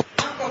 I'm Sat.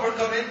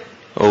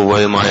 Oh,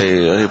 why am I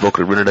a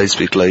hypocrite? When did I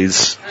speak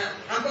lies?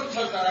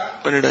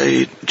 When did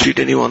I cheat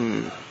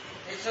anyone?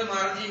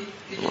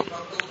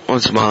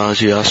 Once Maharaj,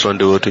 he asked one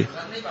devotee,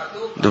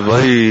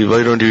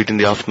 why don't you eat in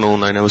the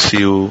afternoon? I never see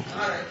you.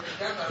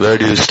 Where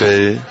do you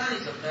stay?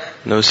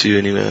 Never see you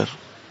anywhere.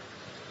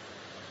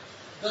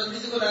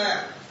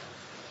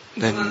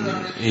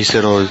 Then he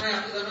said,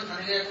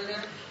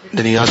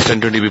 then he asked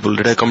 10-20 people,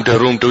 did I come to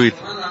your room to eat?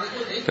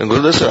 And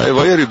Gurudev said,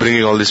 why are you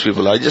bringing all these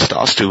people? I just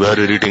asked you where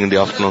you're eating in the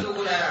afternoon.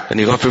 And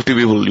you got 50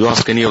 people, you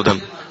ask any of them,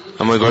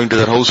 am I going to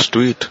their house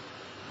to eat?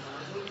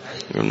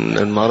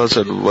 And Maharaj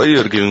said, why you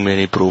are giving me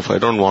any proof? I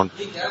don't want.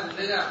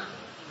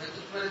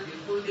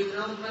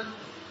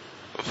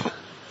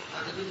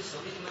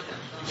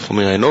 For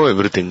me, I know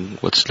everything,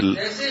 but still.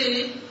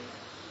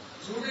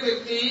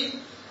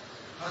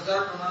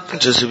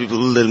 Just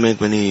people, they'll make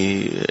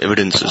many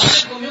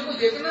evidences.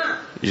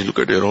 You look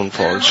at your own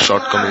faults,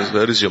 shortcomings,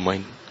 where is your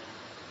mind?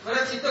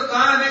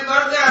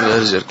 Where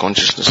is your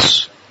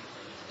consciousness?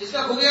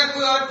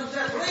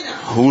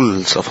 Who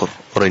will suffer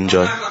or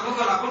enjoy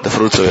the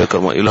fruits of your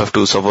karma? You'll have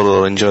to suffer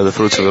or enjoy the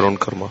fruits of your own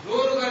karma.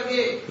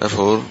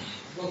 Therefore,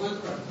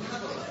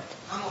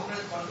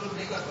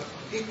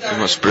 you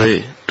must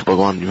pray to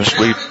Bhagavan. You must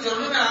weep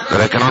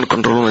that I cannot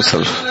control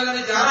myself.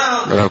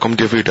 That I have come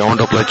to your feet. I want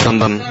to apply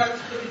Chandan.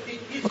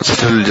 But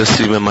still just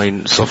see my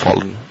mind so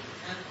fallen,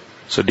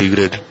 so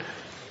degraded.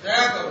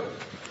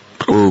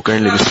 Oh,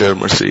 kindly bestow your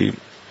mercy.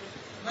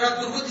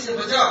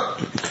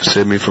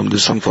 Save me from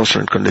this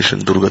unfortunate condition,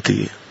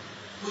 Durgati.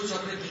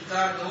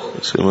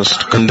 So you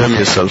must condemn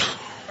yourself.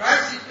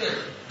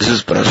 This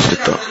is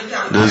Prashchitta.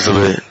 This is the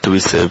way to be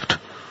saved.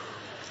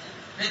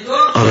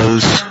 Or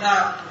else,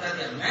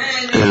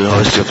 you'll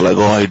hoist your flag,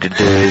 I did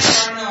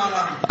this,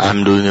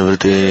 I'm doing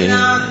everything,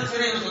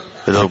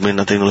 without me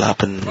nothing will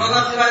happen.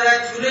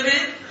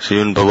 So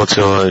even Bhagavad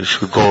Seva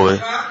should go away.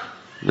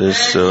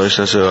 This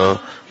Vaishnava Seva,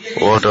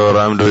 whatever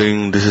I'm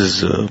doing, this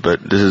is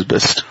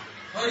best.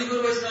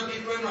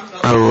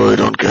 Oh, I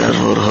don't care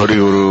for Hari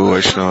Guru,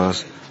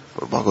 Vaishnavas,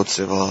 for Bhagavad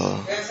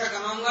Seva.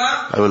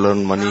 I will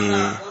earn money,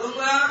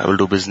 I will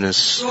do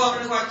business,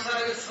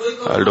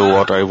 I'll do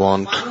what I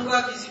want.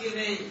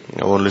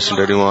 I won't listen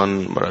to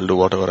anyone, but I'll do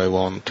whatever I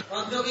want.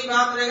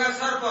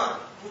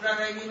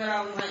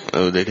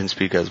 They can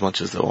speak as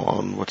much as they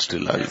want, but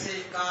still I'll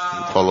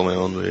follow my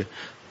own way.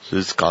 So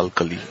it's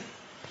Kalkali.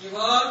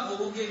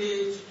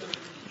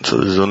 So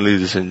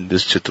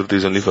this Chaturthi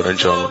is only for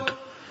enjoyment.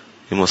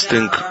 You must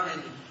think,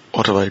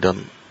 what have I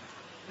done?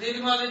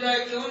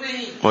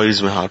 Why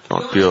is my heart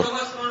not pure?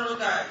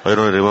 Why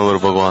don't I remember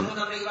Bhagavan?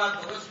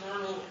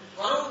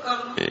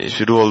 If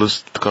you do all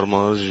this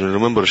karmas, you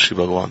remember Shri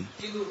Bhagavan.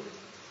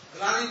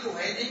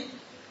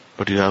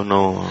 But you have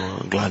no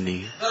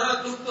glani.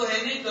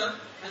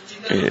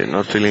 You're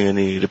not feeling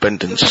any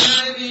repentance.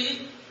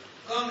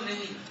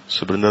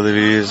 So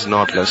Vrindadevi is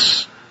not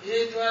less.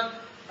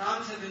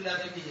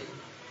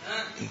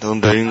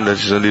 Don't think that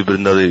she's only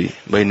Vrindadevi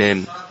by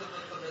name.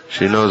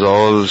 She knows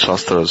all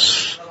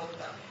Shastras.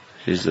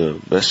 She's the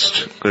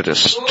best,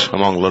 greatest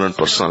among learned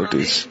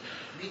personalities.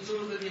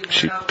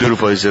 She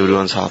purifies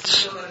everyone's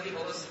hearts,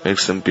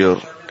 makes them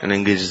pure, and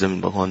engages them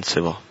in Bhagavan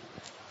Seva.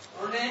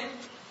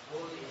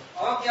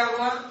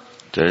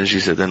 Then she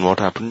said, then what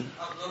happened?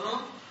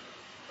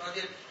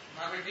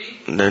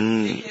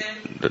 Then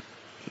the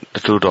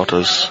two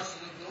daughters,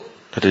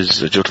 that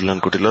is Jyotila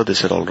and Kutila, they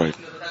said, alright,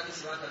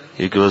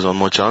 you give us one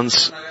more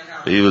chance,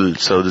 we will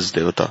serve this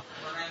Devata.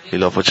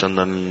 We'll offer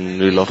Chandan,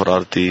 we'll offer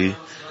Arti,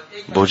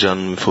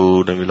 Bhojan,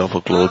 food, and we'll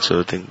offer clothes,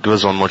 everything. Give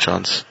us one more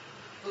chance.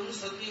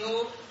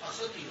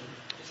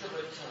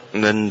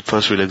 And then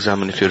first we'll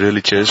examine if you're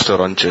really chaste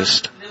or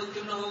unchaste.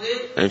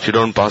 And if you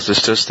don't pass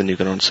this test, then you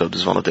cannot serve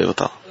this Vana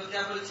Devata.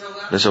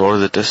 They said, what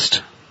is the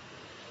test?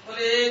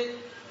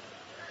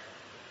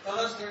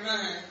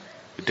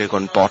 You take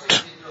one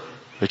pot,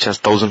 which has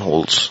 1,000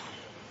 holes.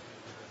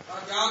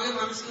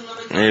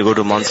 And you go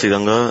to Mansi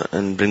Ganga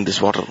and bring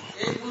this water.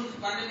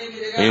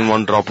 Even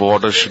one drop of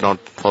water should not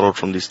fall out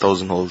from these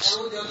 1,000 holes.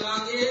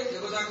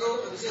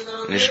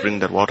 And you should bring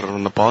that water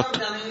in the pot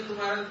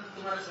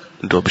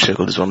into Abhishek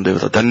of this one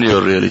devata. Then you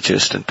are really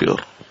chaste and pure.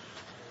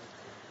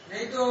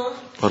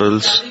 Or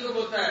else,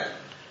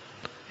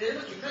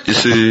 you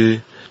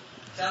see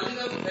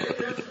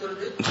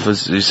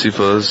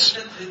first,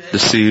 the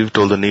sieve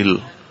told the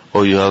needle,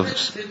 oh, you have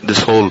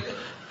this hole.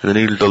 And the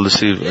needle told the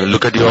sieve,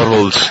 look at your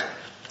holes.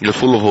 You're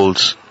full of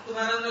holes.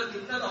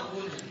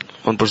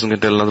 One person can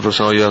tell another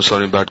person, oh, you have so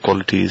many bad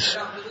qualities.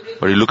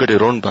 But you look at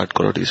your own bad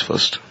qualities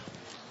first.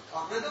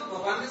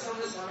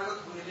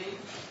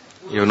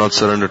 You have not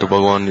surrendered to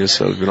Bhagavan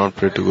yourself. You have not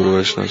prayed to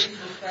Guru Vaishnavas.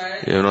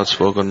 You have not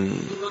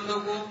spoken.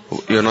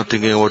 You are not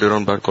thinking about your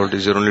own bad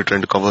qualities. You are only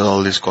trying to cover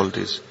all these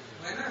qualities.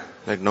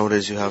 Like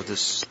nowadays you have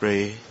this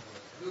spray.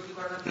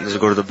 You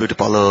go to the beauty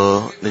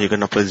parlor, then you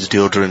can apply this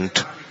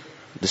deodorant,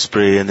 this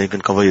spray, and then you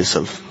can cover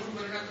yourself.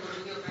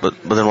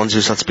 But then once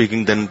you start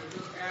speaking, then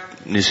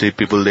you see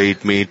people, they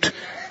eat meat,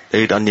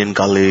 they eat onion,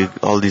 garlic,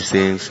 all these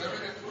things.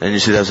 And you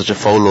see they have such a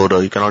foul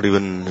odor. You cannot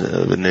even,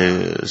 when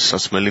they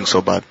start smelling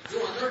so bad.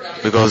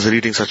 Because they're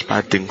eating such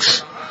bad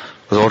things.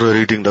 Because what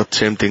we're eating, that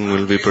same thing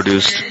will be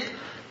produced.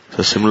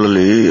 So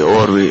similarly,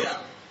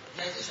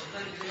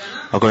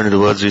 according to the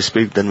words we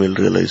speak, then we'll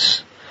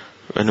realize.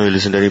 When we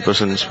listen to any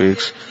person who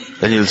speaks,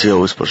 then you'll see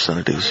how his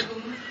personality is.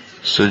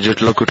 So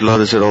Jitla Kutla,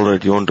 they said,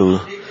 alright, you want to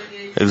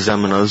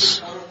examine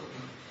us,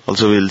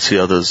 also we'll see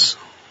others.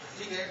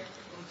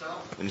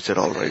 And he said,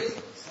 alright.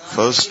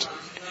 First,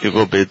 you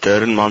go bathe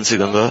there in Mansi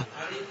Ganga,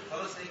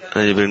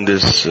 and you bring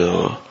this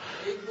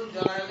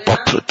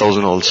pot with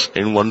 1,000 holes.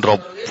 In one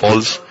drop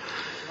falls,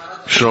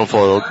 should not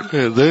fall out.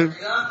 And then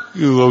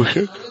you go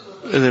shake,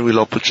 and then we'll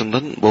offer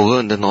Chandan, Bhoga,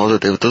 and then all the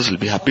devatas will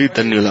be happy,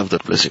 then you'll have their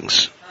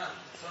blessings.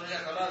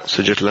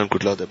 So Jitla and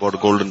Kutla, they bought a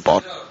golden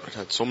pot. It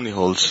had so many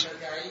holes.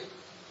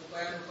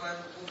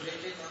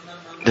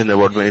 Then they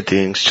bought many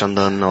things,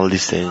 Chandan, all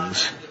these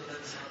things.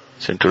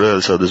 So today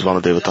I'll serve this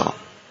Vanadevata.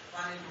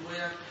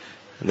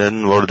 And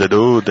then what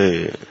do?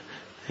 They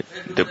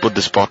put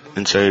this pot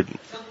inside,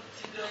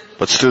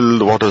 but still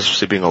the water is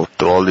seeping out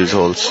through all these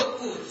holes.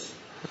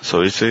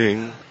 So he's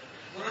saying,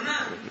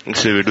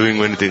 see, we're doing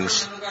many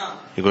things.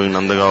 You're going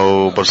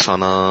Nandagaon,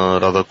 Barsana,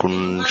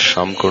 Radhakund,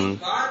 Shamkund.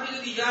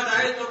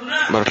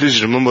 But at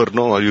least remember,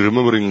 no, are you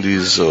remembering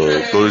these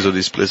glories of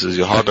these places?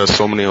 Your heart has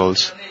so many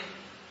holes.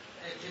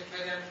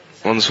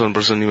 Once one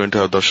person, he went to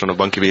have darshan of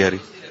Banki Bihari.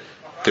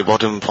 They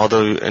bought him,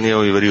 father,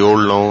 anyhow, you're very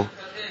old now.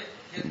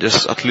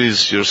 Just at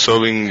least you're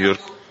serving, you're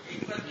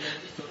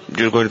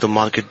going to the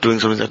market doing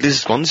something. At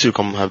least once you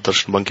come have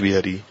darshan of Banki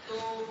Bihari.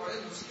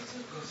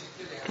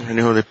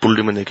 Anyhow, they pulled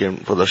him and they came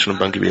for darshan of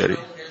Banki Bihari.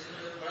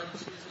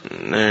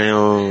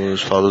 Anyhow,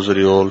 his father's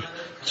very old.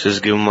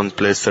 Just give him one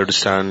place there to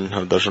stand,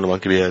 have darshan of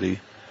Banki Bihari.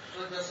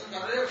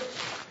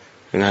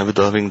 And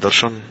having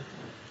darshan?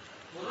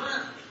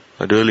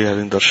 Are you really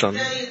having darshan?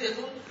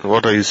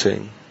 What are you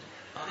saying?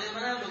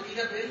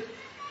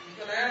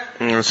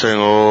 You're saying,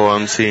 oh,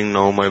 I'm seeing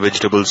now my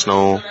vegetables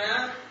now.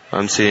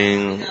 I'm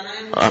seeing,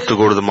 I have to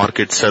go to the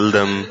market, sell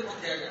them,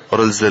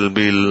 or else they'll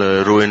be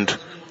ruined.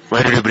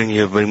 Why did you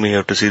bring me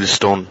here to see the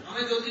stone?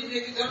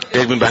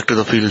 Take me back to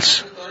the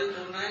fields.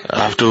 I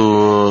have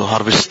to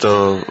harvest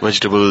the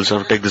vegetables, I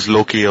have to take this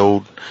Loki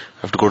out,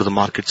 I have to go to the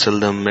market, sell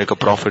them, make a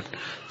profit.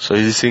 So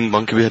is he seeing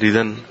Banki Bihari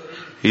then?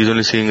 He's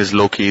only seeing his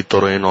Loki,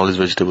 Thorai and all his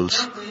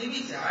vegetables.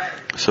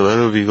 So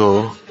wherever we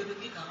go,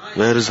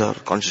 where is our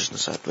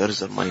consciousness at? Where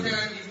is our mind?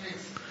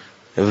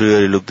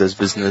 Everywhere you look, there's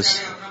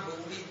business.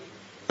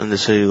 And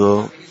that's where you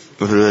go.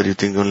 Everywhere you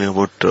think only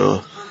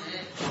about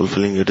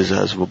fulfilling your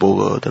desires for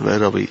Bhoga, then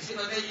where are we?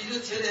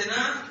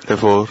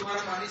 Therefore,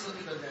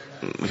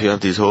 if you have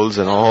these holes,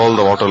 then all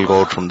the water will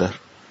go out from there.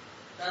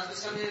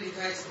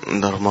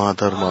 Dharma,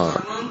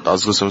 dharma.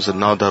 Das Goswami said,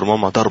 na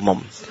dharmam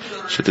adharmam.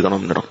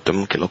 Shitiganam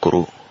niraktam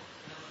kilakuru.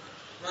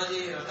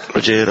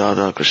 Vajay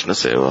Radha Krishna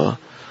Seva.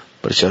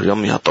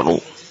 Paricharyam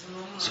yatanu.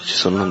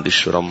 Sachisanam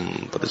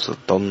dishwaram.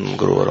 Parisattam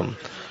guruvaram.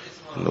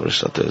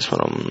 Navrishtate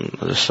smaram.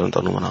 Najastam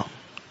tanumana.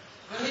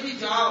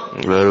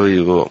 Wherever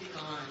you go,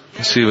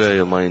 see where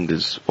your mind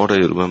is. What are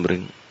you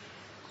remembering?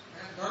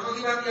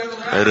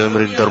 Are you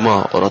remembering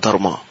dharma or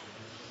adharma?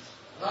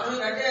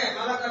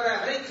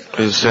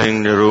 You're staying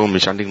in your room, you're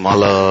chanting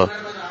mala,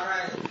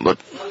 but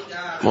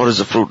what is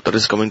the fruit that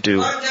is coming to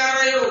you?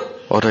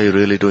 What are you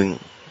really doing?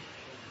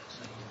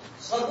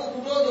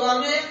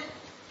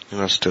 You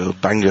must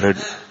bang your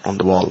head on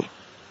the wall.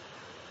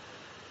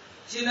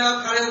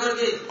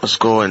 Let's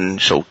go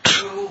and shout,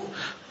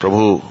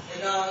 Prabhu,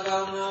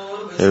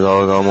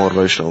 Egava Mor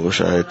Vaishnava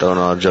Goshai,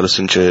 Tavana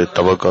Jalasinche,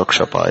 Tavaka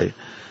Kshapai,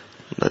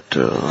 that,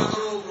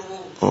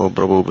 oh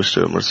Prabhu,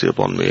 bestow mercy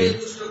upon me.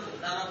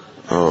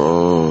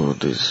 Oh,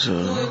 this,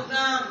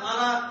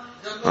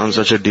 I'm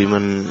such a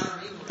demon,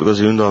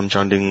 because even though I'm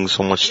chanting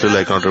so much, still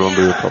I can't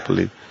remember you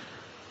properly.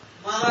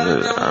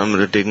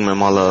 I'm taking my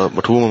mala,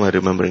 but whom am I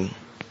remembering?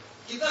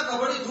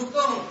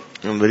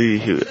 I'm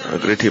a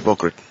great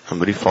hypocrite. I'm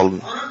very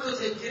fallen.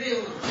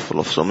 full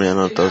of so many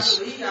anarthas.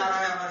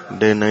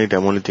 Day and night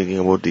I'm only thinking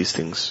about these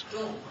things.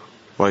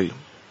 Why?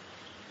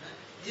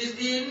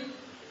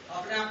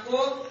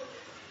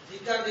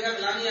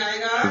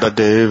 That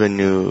day when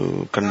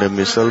you condemn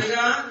yourself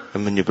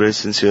and when you pray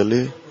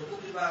sincerely,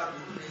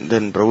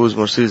 then Prabhu's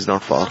mercy is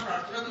not far.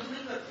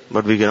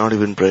 But we cannot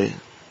even pray.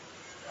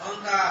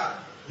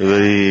 We're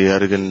very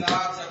arrogant.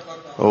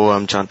 Oh,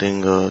 I'm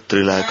chanting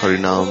 3 lakh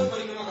Harinam.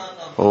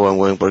 Oh, I'm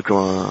going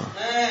Parikrama.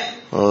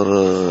 Or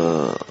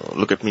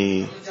look at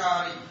me,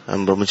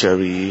 I'm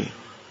Brahmachari.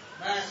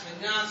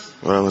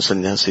 Or I'm a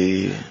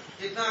sannyasi.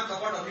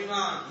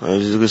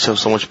 You just have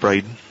so much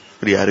pride,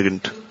 very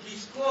arrogant.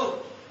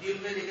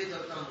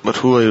 But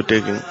who are you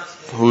taking?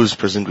 Who is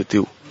present with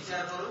you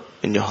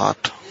in your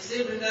heart?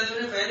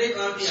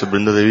 So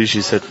Brinda Devi,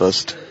 she said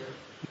first,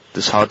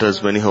 this heart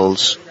has many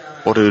holes.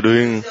 What are you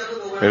doing?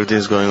 Everything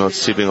is going out,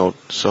 seeping out.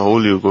 So how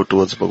will you go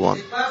towards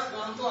Bhagavan?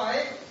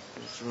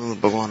 So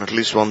Bhagavan at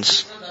least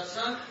once.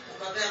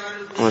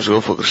 Let's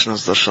go for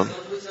Krishna's darshan.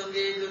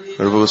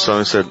 Prabhu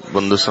Goswami said,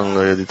 Bandhu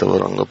Sangha Yadi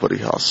Tavaranga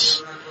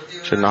Parihas.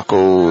 Nako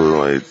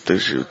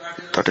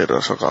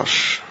Tatera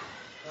Sakash.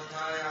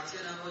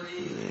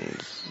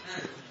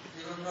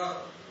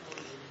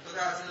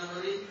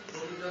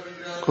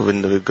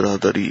 Govinda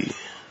Vigradari.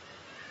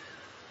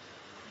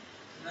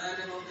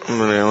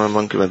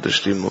 Monkey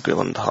Vandrishti Mukhe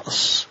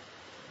Vandhas.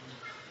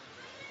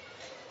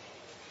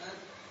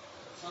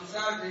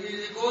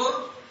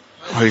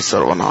 Hai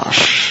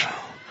Sarvanash.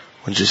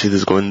 Once you see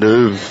this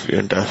Govinda, your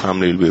entire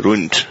family will be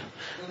ruined.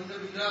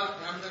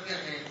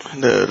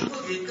 There,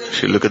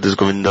 if you look at this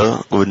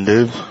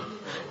Govindev,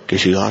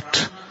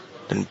 Keshigat,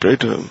 then pray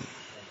to him.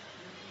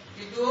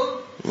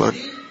 But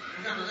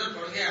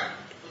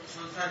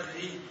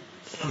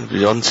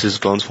once his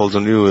glance falls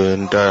on you, your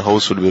entire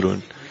house would be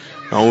ruined.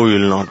 Now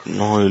you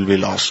will be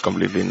lost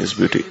completely in his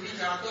beauty,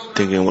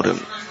 thinking about him.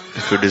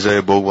 If you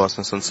desire Bhog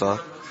Vasana Sansar,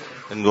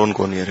 then don't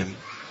go near him.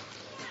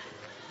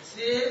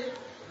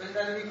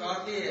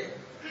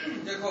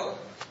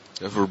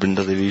 Therefore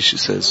Brinda Devi, she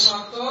says,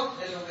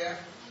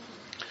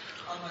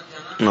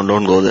 no,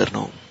 don't go there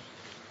now.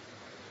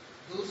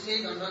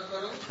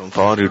 From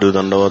far you do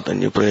Dandavat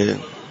and you pray,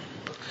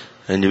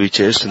 and you be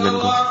chaste and then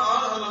go.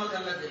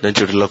 Then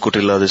Chutila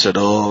Kutila, they said,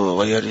 oh,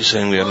 why are you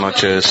saying we are not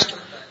chaste?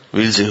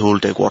 We'll see who will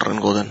take water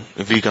and go then.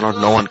 If we cannot,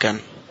 no one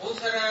can.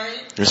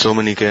 And so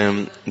many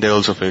came, they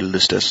also failed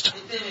this test.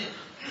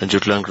 And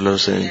Chutila and Kutila were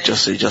saying,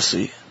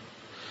 Jassi.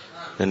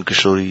 Then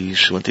Kishori,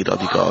 Srimati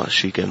Radhika,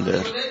 she came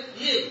there.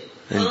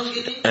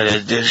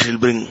 And there she'll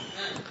bring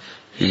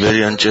a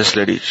very unchaste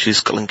lady.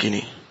 She's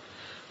Kalankini.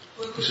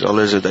 She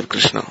always said that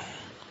Krishna.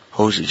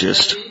 How is she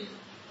chaste?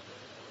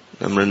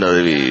 And Brinda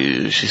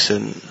Devi, she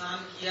said,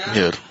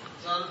 here,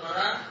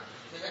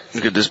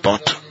 get this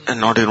pot. And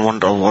not even one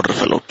drop of water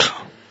fell out.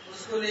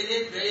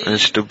 And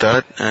she took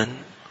that and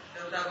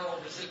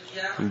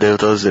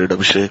Devatas, they did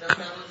Abhishek.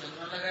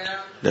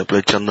 They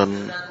applied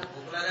Chandan.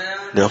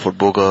 They offered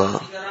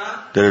Bhoga.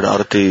 They did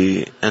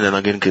Arati. And then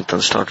again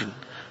Kirtan started.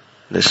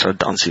 They started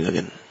dancing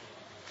again.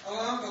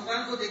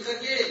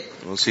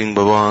 Seeing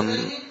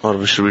Bhagavan,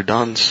 or should we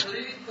dance?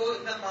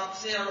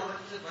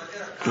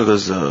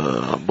 Because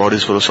the body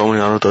is full of so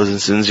many anarthas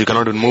and sins, you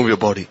cannot even move your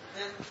body.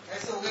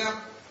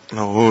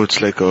 No,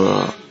 it's like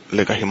a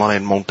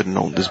Himalayan mountain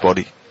now, this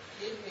body.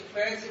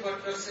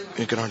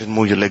 You cannot even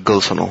move your leg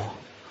also now.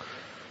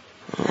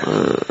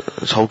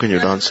 So how can you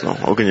dance now?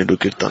 How can you do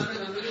kirtan?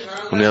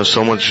 When you have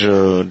so much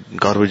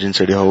garbage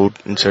inside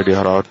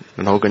your heart,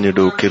 and how can you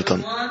do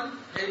kirtan?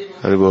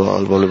 Haribo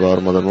Albolivar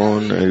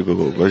Madamon,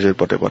 Haribo Bajar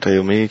Pate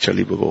Patayumi,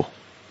 Chalibogo.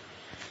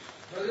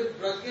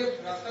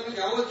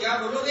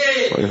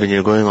 When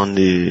you're going on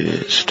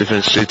the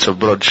different streets of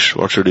Braj,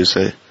 what should you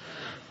say?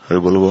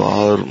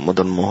 Haribo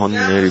Madan Mohan,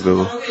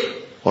 Haribo.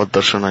 What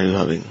darshan are you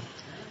having?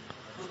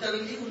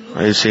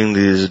 Are you seeing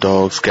these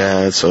dogs,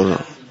 cats,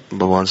 or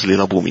Bhagavan's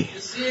Leela Bhumi?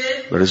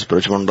 That is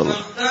Prajmandal.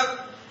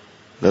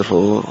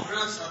 Therefore,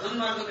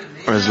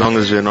 as long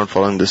as we are not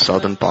following this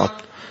southern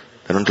path,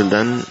 then until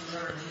then,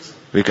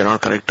 we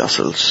cannot correct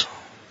ourselves.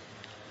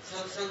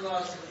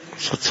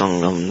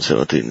 Satsangam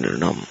Sevati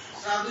Nirnam.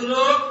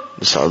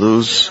 The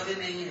sadhus,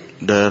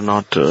 they are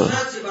not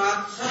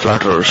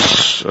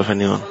flatterers of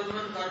anyone.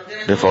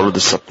 They follow the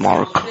sat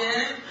mark,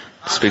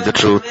 speak the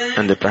truth,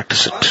 and they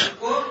practice it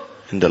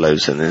in their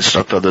lives and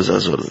instruct others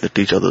as well. They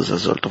teach others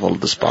as well to follow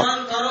this path.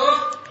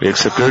 We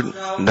accept it,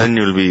 then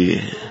you will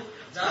be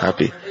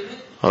happy.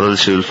 Or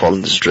else you will fall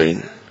in this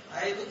drain.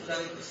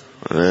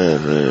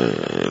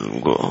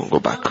 Go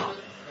back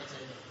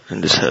in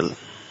this hell,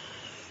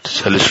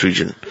 this hellish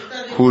region.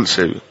 Who will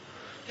save you?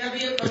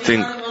 I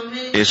think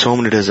so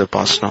many days have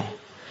passed now.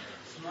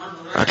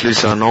 At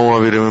least now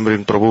are we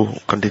remembering Prabhu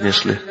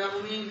continuously.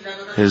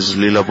 His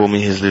Leela Bhumi,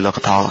 his Leela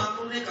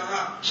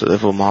Katha. So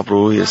therefore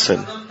Mahaprabhu, he has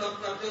said,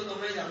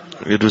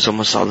 you do so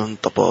much sadhan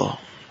tapa.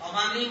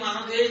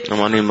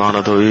 Amani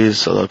manadhoyi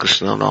sada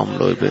Krishna naam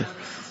loibe.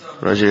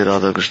 Raje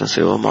Radha Krishna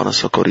seva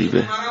manasa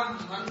koribe.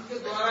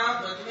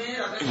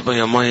 By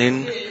your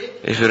mind,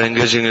 If you're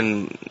engaging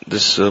in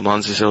this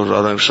Mansi Seva of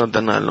Radha Krishna,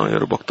 then I'll know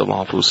you're a Bhakta.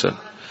 Mahaprabhu said.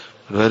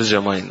 Where is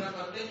your mind?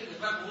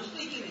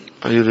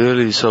 Are you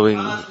really serving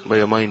by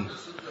your mind?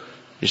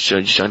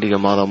 You're chanting a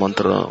Mala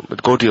mantra,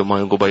 but go to your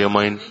mind, go by your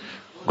mind.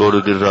 Go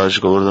to Giriraj,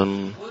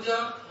 Govardhan,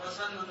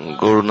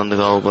 go to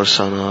Nandagaon,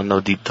 Barsana,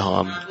 Navdeep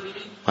Dham,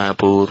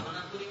 Mayapur,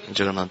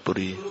 Jagannath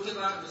Puri.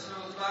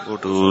 Go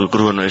to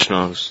Guru and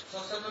Vaishnavas.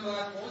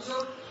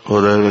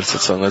 Go there where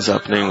satsanga is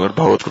happening, where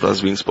Bhagavad Gita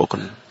is being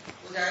spoken.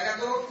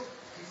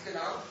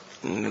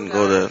 And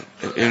go there.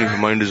 Even if your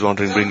mind is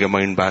wandering, bring your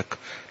mind back.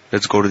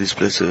 Let's go to these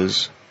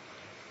places.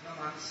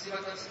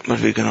 But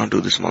we cannot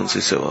do this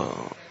Mansi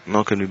Seva.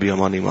 Nor can we be a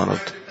Mani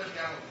Manat.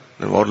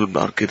 Then what will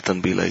our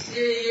Kirtan be like?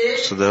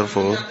 So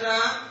therefore,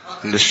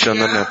 in this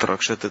Candan-yatra,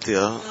 Aksaya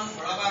Tritiya,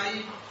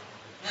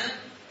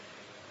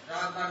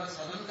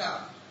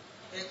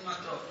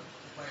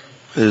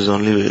 there is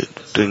only way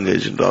to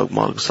engage in Rag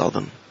Marg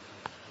Sadhan.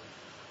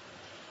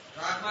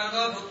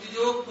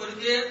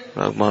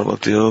 Rag Marg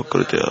Bhakti Yog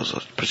Kuritya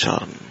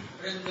Pracharan.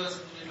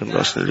 And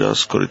Vaishnava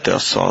Jas Kuritya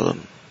Sadhan.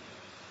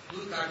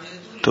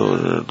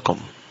 To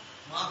come.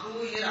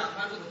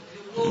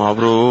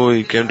 Mahaprabhu,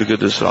 he came to get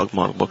this Rag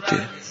Marg Bhakti.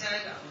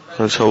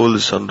 That's how all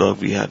this Anurag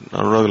we had.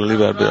 Anurag only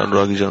had by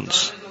Anuragi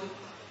Jans.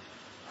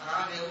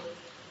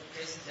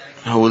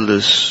 How will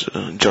this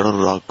Jadar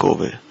Rag go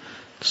away?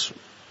 This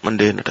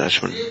mundane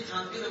attachment,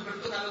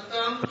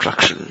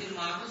 attraction.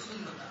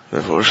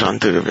 Therefore,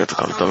 Shanti Revyat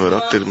Kalta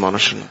Viraktir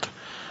Manashant.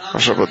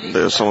 Ashapad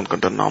Deva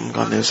Samantkanta Nam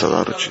Gane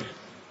Sadaruchi.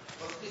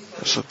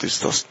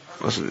 Satistas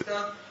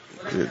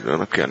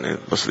Nakyane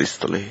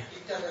Basristale.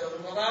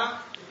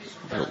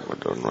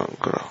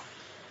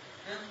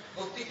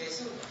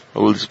 How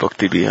will this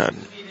bhakti be had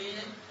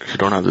if you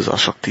don't have this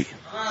ashakti?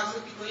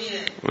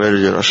 Where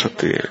is your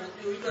ashakti?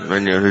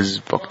 When you're his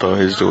bhakta,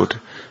 his devotee,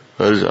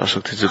 where is your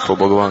ashakti? Is it for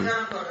Bhagavan?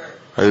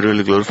 Are you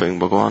really glorifying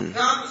Bhagavan?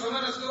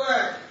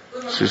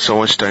 See, so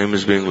much time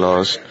is being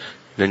lost.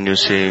 Then you're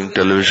seeing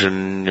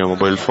television, your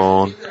mobile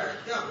phone,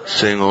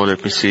 saying, oh,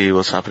 let me see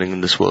what's happening in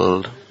this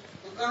world.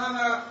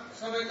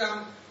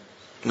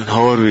 And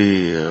how are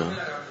we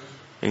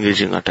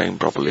engaging our time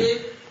properly?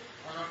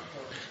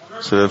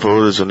 So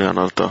therefore, there's only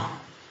anartha.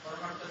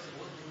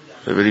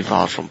 We're very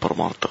far from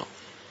Paramartha.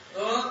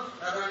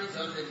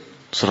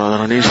 So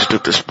Radharani, she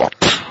took this pot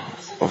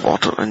of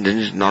water and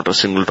then not a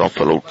single drop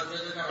fell out.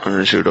 And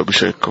then she did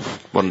Abhishek of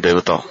one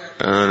Devata.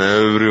 And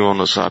everyone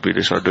was happy,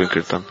 they started doing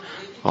Kirtan.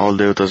 All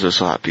Devatas were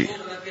so happy.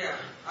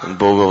 And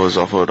Bhoga was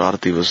offered,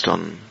 Arati was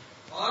done.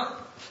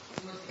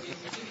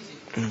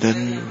 And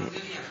then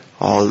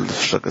all the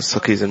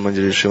Sakhis and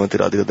Manjari, Srimati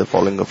Radhika, they're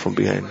falling up from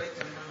behind.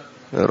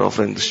 They're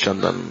offering this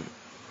Chandan.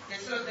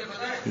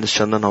 And this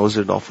Chandan, how is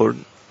it offered?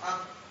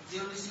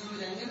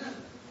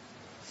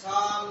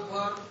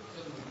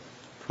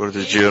 For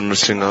this Jivan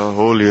Nrsinga,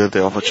 whole year they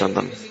offer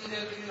Chandan.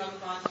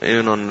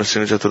 Even on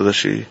Nrsinga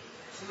Chaturdashi,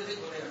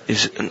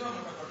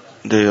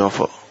 they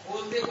offer.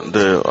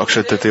 The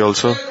Aksaya Tritiya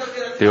also,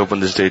 they open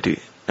this deity.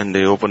 And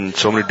they open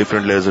so many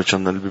different layers of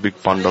Chandan. It'll be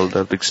big pandal,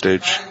 the big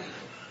stage.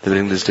 They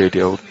bring this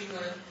deity out.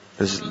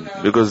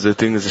 Because they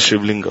think it's a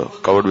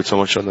Shivlinga covered with so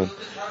much Chandan.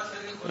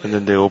 And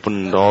then they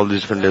open all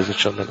these different layers of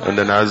Chandan. And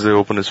then as they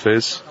open his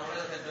face,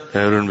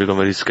 everyone become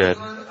very scared.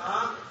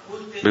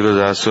 Because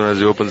as soon as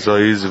he opens the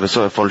eyes, it's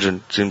so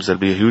effulgent. It seems there'll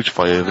be a huge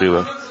fire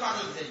everywhere.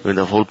 When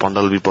the whole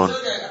pandal will be burned.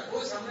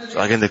 So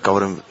again they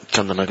cover him with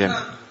Chandan again.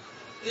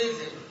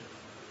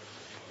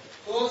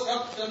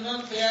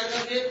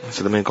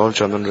 So they make all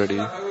Chandan ready.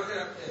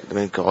 They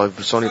make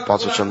so many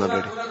pots of Chandan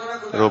ready.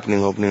 They're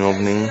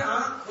opening.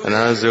 And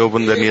as they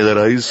open their near their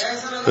eyes,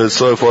 it's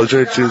so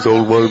effulgent, it seems the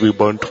whole world will be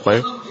burnt to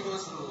fire.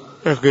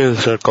 Again they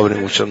start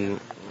covering with Chandan.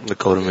 They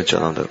cover him with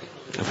Chandan.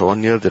 For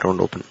 1 year they don't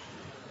open.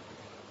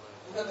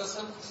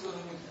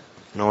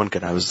 No one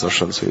can have his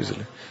darshan so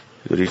easily.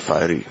 He's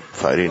very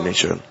fiery in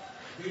nature.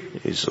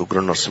 He's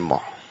Ugra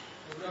Narasimha.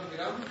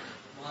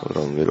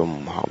 Ugram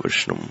Viram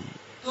Mahavishnum.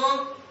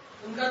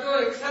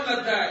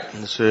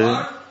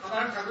 So,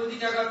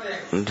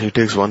 he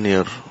takes 1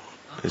 year,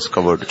 he's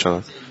covered with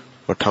Chandan.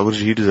 But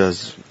Thakurji, he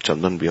does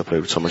Chandan be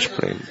applied with so much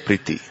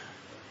priti.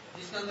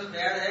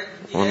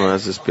 One who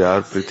has this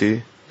pyar,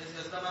 priti,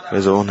 in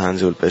his own hands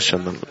he will place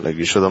Chandan. Like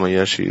Yashoda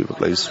Maya, she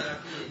applies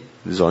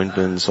these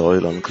ointments,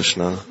 oil on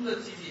Krishna.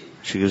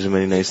 She gives him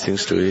many nice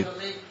things to eat.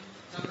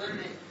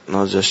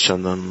 Not just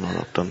Chandan or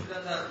Aptan.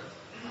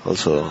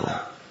 Also,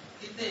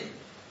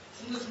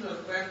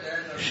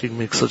 she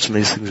makes such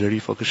nice things ready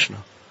for Krishna.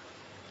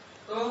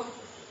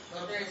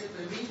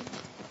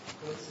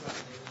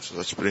 So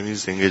such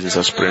premis engage in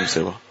such prem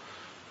seva.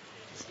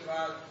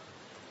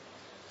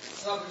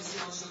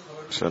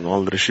 So in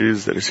all the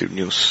rishis, they received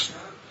news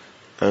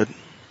that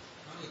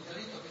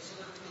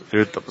we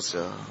did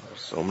tapasya for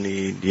so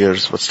many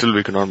years, but still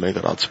we cannot make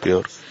our hearts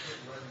pure.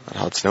 Our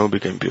hearts never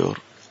became pure.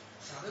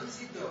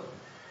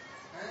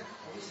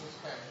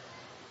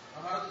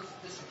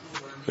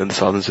 When the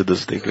sadhan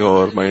siddhas think,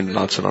 oh, our mind and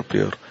hearts are not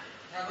pure.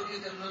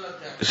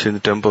 You see in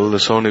the temple,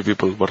 there's so many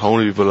people, but how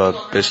many people are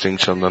pasting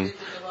Chandan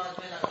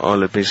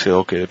let me say,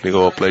 okay, let me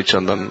go apply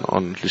Chandan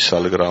on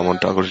Saligram, on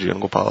Thakurji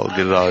and Gopal,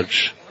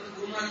 Giriraj,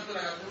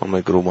 on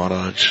my Guru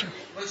Maharaj,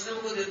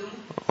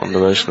 on the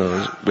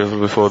Vaishnavas.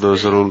 Before there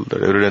was a rule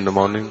that every day in the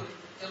morning,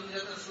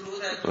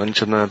 when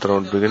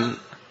Candan-yatra would begin,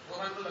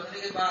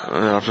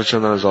 and after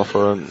Chandan is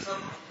offered,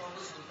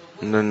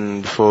 and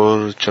then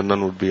before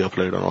Chandan would be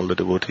applied on all the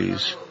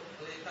devotees.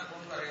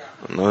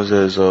 Now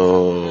there's who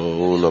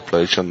will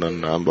apply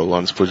Chandan, I'm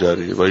Bhagwan's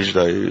Pujari,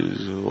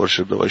 Vaishnavas,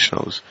 worship the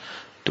Vaishnavas,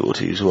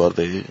 devotees, who are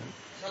they?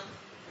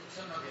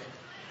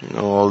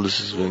 All this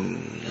is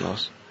being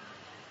lost.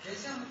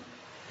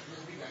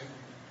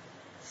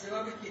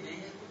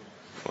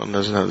 One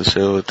doesn't have the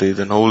Sevavati,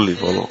 then how will he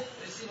follow?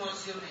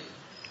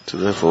 So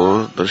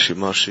therefore, the Rishi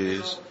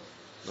Maharshis,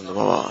 and the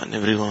Baba, and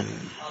everyone,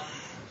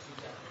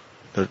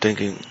 they're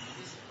thinking,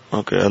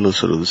 okay, I'll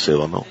also do the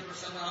Seva now.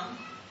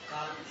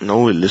 Now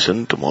we'll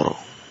listen tomorrow.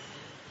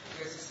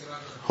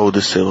 How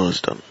this Seva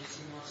is done.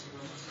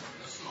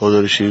 How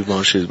the Rishi,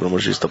 Maharshis,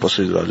 Brahmarshis,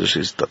 Tapasris,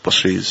 Rajashis,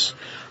 Tapasris,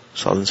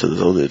 Sadhan,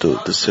 how they do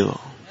this Seva.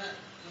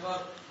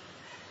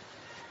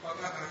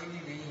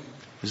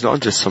 It's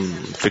not just some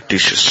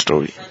fictitious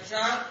story.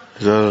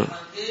 These are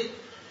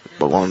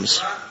Bhagwan's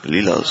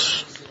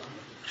Leelas.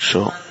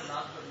 Show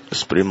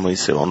this Premamai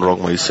Seva,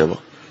 Anuragmai Seva.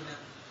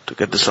 To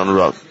get this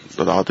Anurag,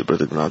 Dadhati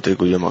Pratignate,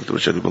 Guyamakti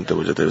Vachati Bhakti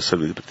Vajate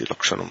Sarvi Prati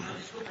Lakshanam.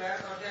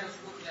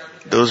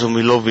 Those whom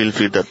we love, we'll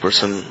feed that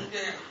person.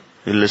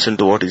 We'll listen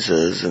to what he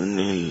says and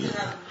we'll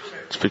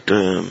speak to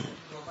him.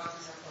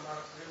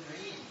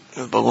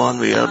 With Bhagwan,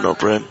 we have no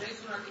prayer.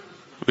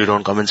 We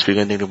don't come and speak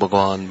anything to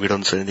Bhagwan. We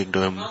don't say anything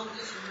to him.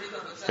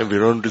 And we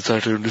don't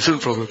desire to listen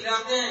from him.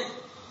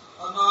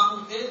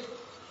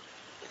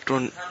 We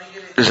don't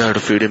desire to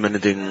feed him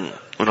anything.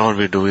 And all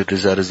we do, we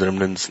desire his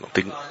remnants,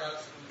 nothing.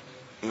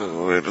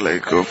 We're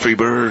like free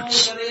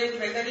birds.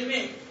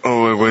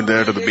 Oh, we're going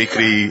there to the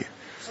bakery.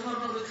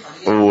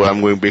 Oh, I'm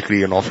going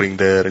bakery and offering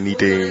there and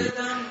eating.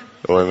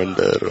 Oh, I went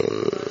there.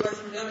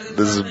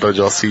 This is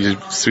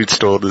Brajasi sweet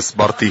store, this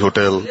Bharati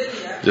hotel.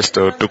 Just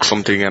took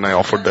something and I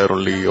offered there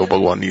only. Oh,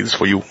 Bhagwan needs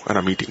for you and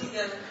I'm eating.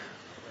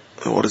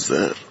 What is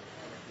there?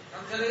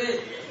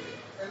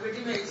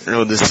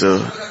 This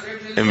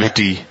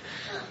MVT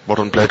bought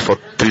on plate for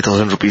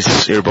 3,000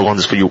 rupees. Here, Bhagwan,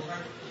 this for you.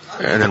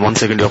 And then 1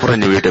 second you offer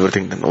and you eat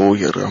everything. Then, oh,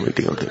 here I'm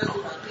eating everything now.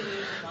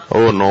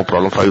 Oh, no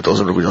problem.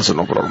 5,000 rupees also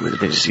no problem.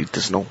 Let me just eat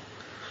this now.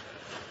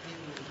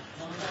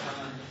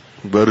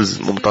 Where is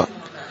Mamata?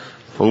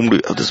 For whom do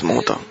you have this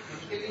Mamata?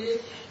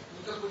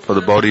 For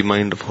the body,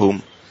 mind of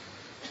whom?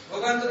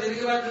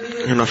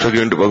 And after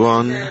giving to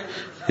Bhagwan,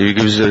 he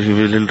gives you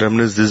little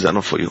remnants, this is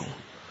enough for you.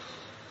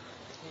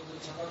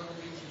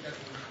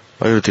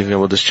 Why are you thinking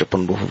about this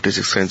Chapan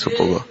 56 kinds of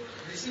Bhava?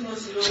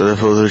 So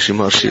therefore the Rishi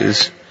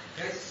Maharshis,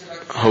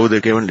 how they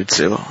came and did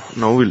Seva.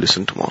 Now we'll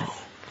listen tomorrow.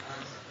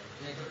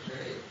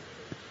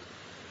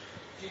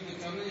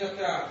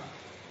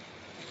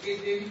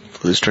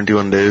 For these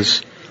 21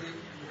 days,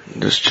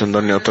 this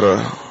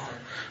Candan-yatra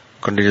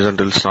continues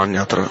until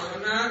Snan-yatra.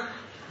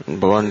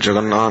 Bhagavan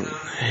Jagannath,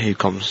 he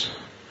comes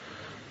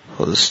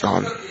for the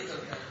Snan.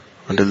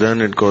 Until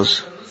then it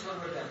goes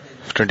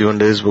 21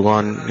 days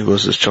Bhagavan, he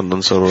goes to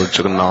Chandan Sarovar,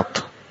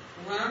 Jagannath.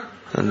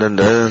 And then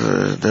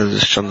there's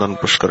this Chandan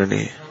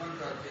Pushkarini.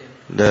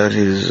 There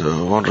he is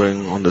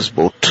wandering on this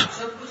boat,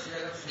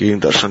 giving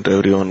darshan to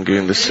everyone,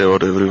 giving this seva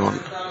to everyone.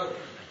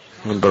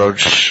 And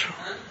Braj,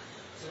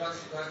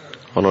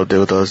 all our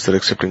devatas, they're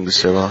accepting the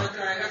seva.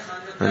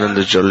 And then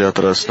the Jal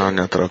Yatra, Snan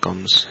Yatra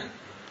comes.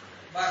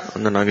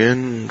 And then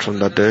again, from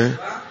that day,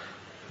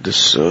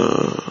 this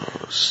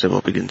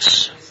seva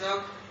begins.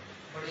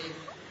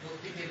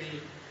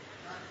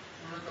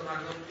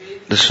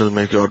 This will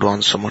make you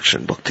advance so much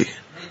in bhakti.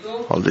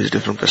 All these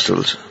different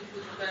festivals.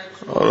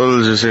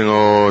 All just saying,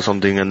 oh,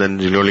 something, and then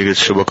you'll only get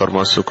Shubha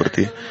Karma,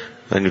 Sukriti.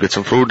 Then you get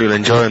some fruit, you'll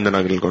enjoy, and then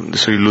I will go.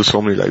 This way you lose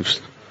so many lives.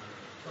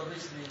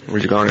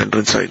 But you cannot enter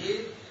inside.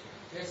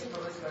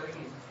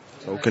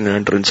 How can you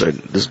enter inside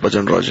this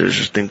Bhajan Raja? You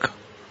should think.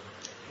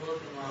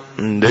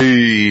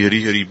 Hey,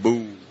 Hari Hari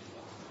Boo.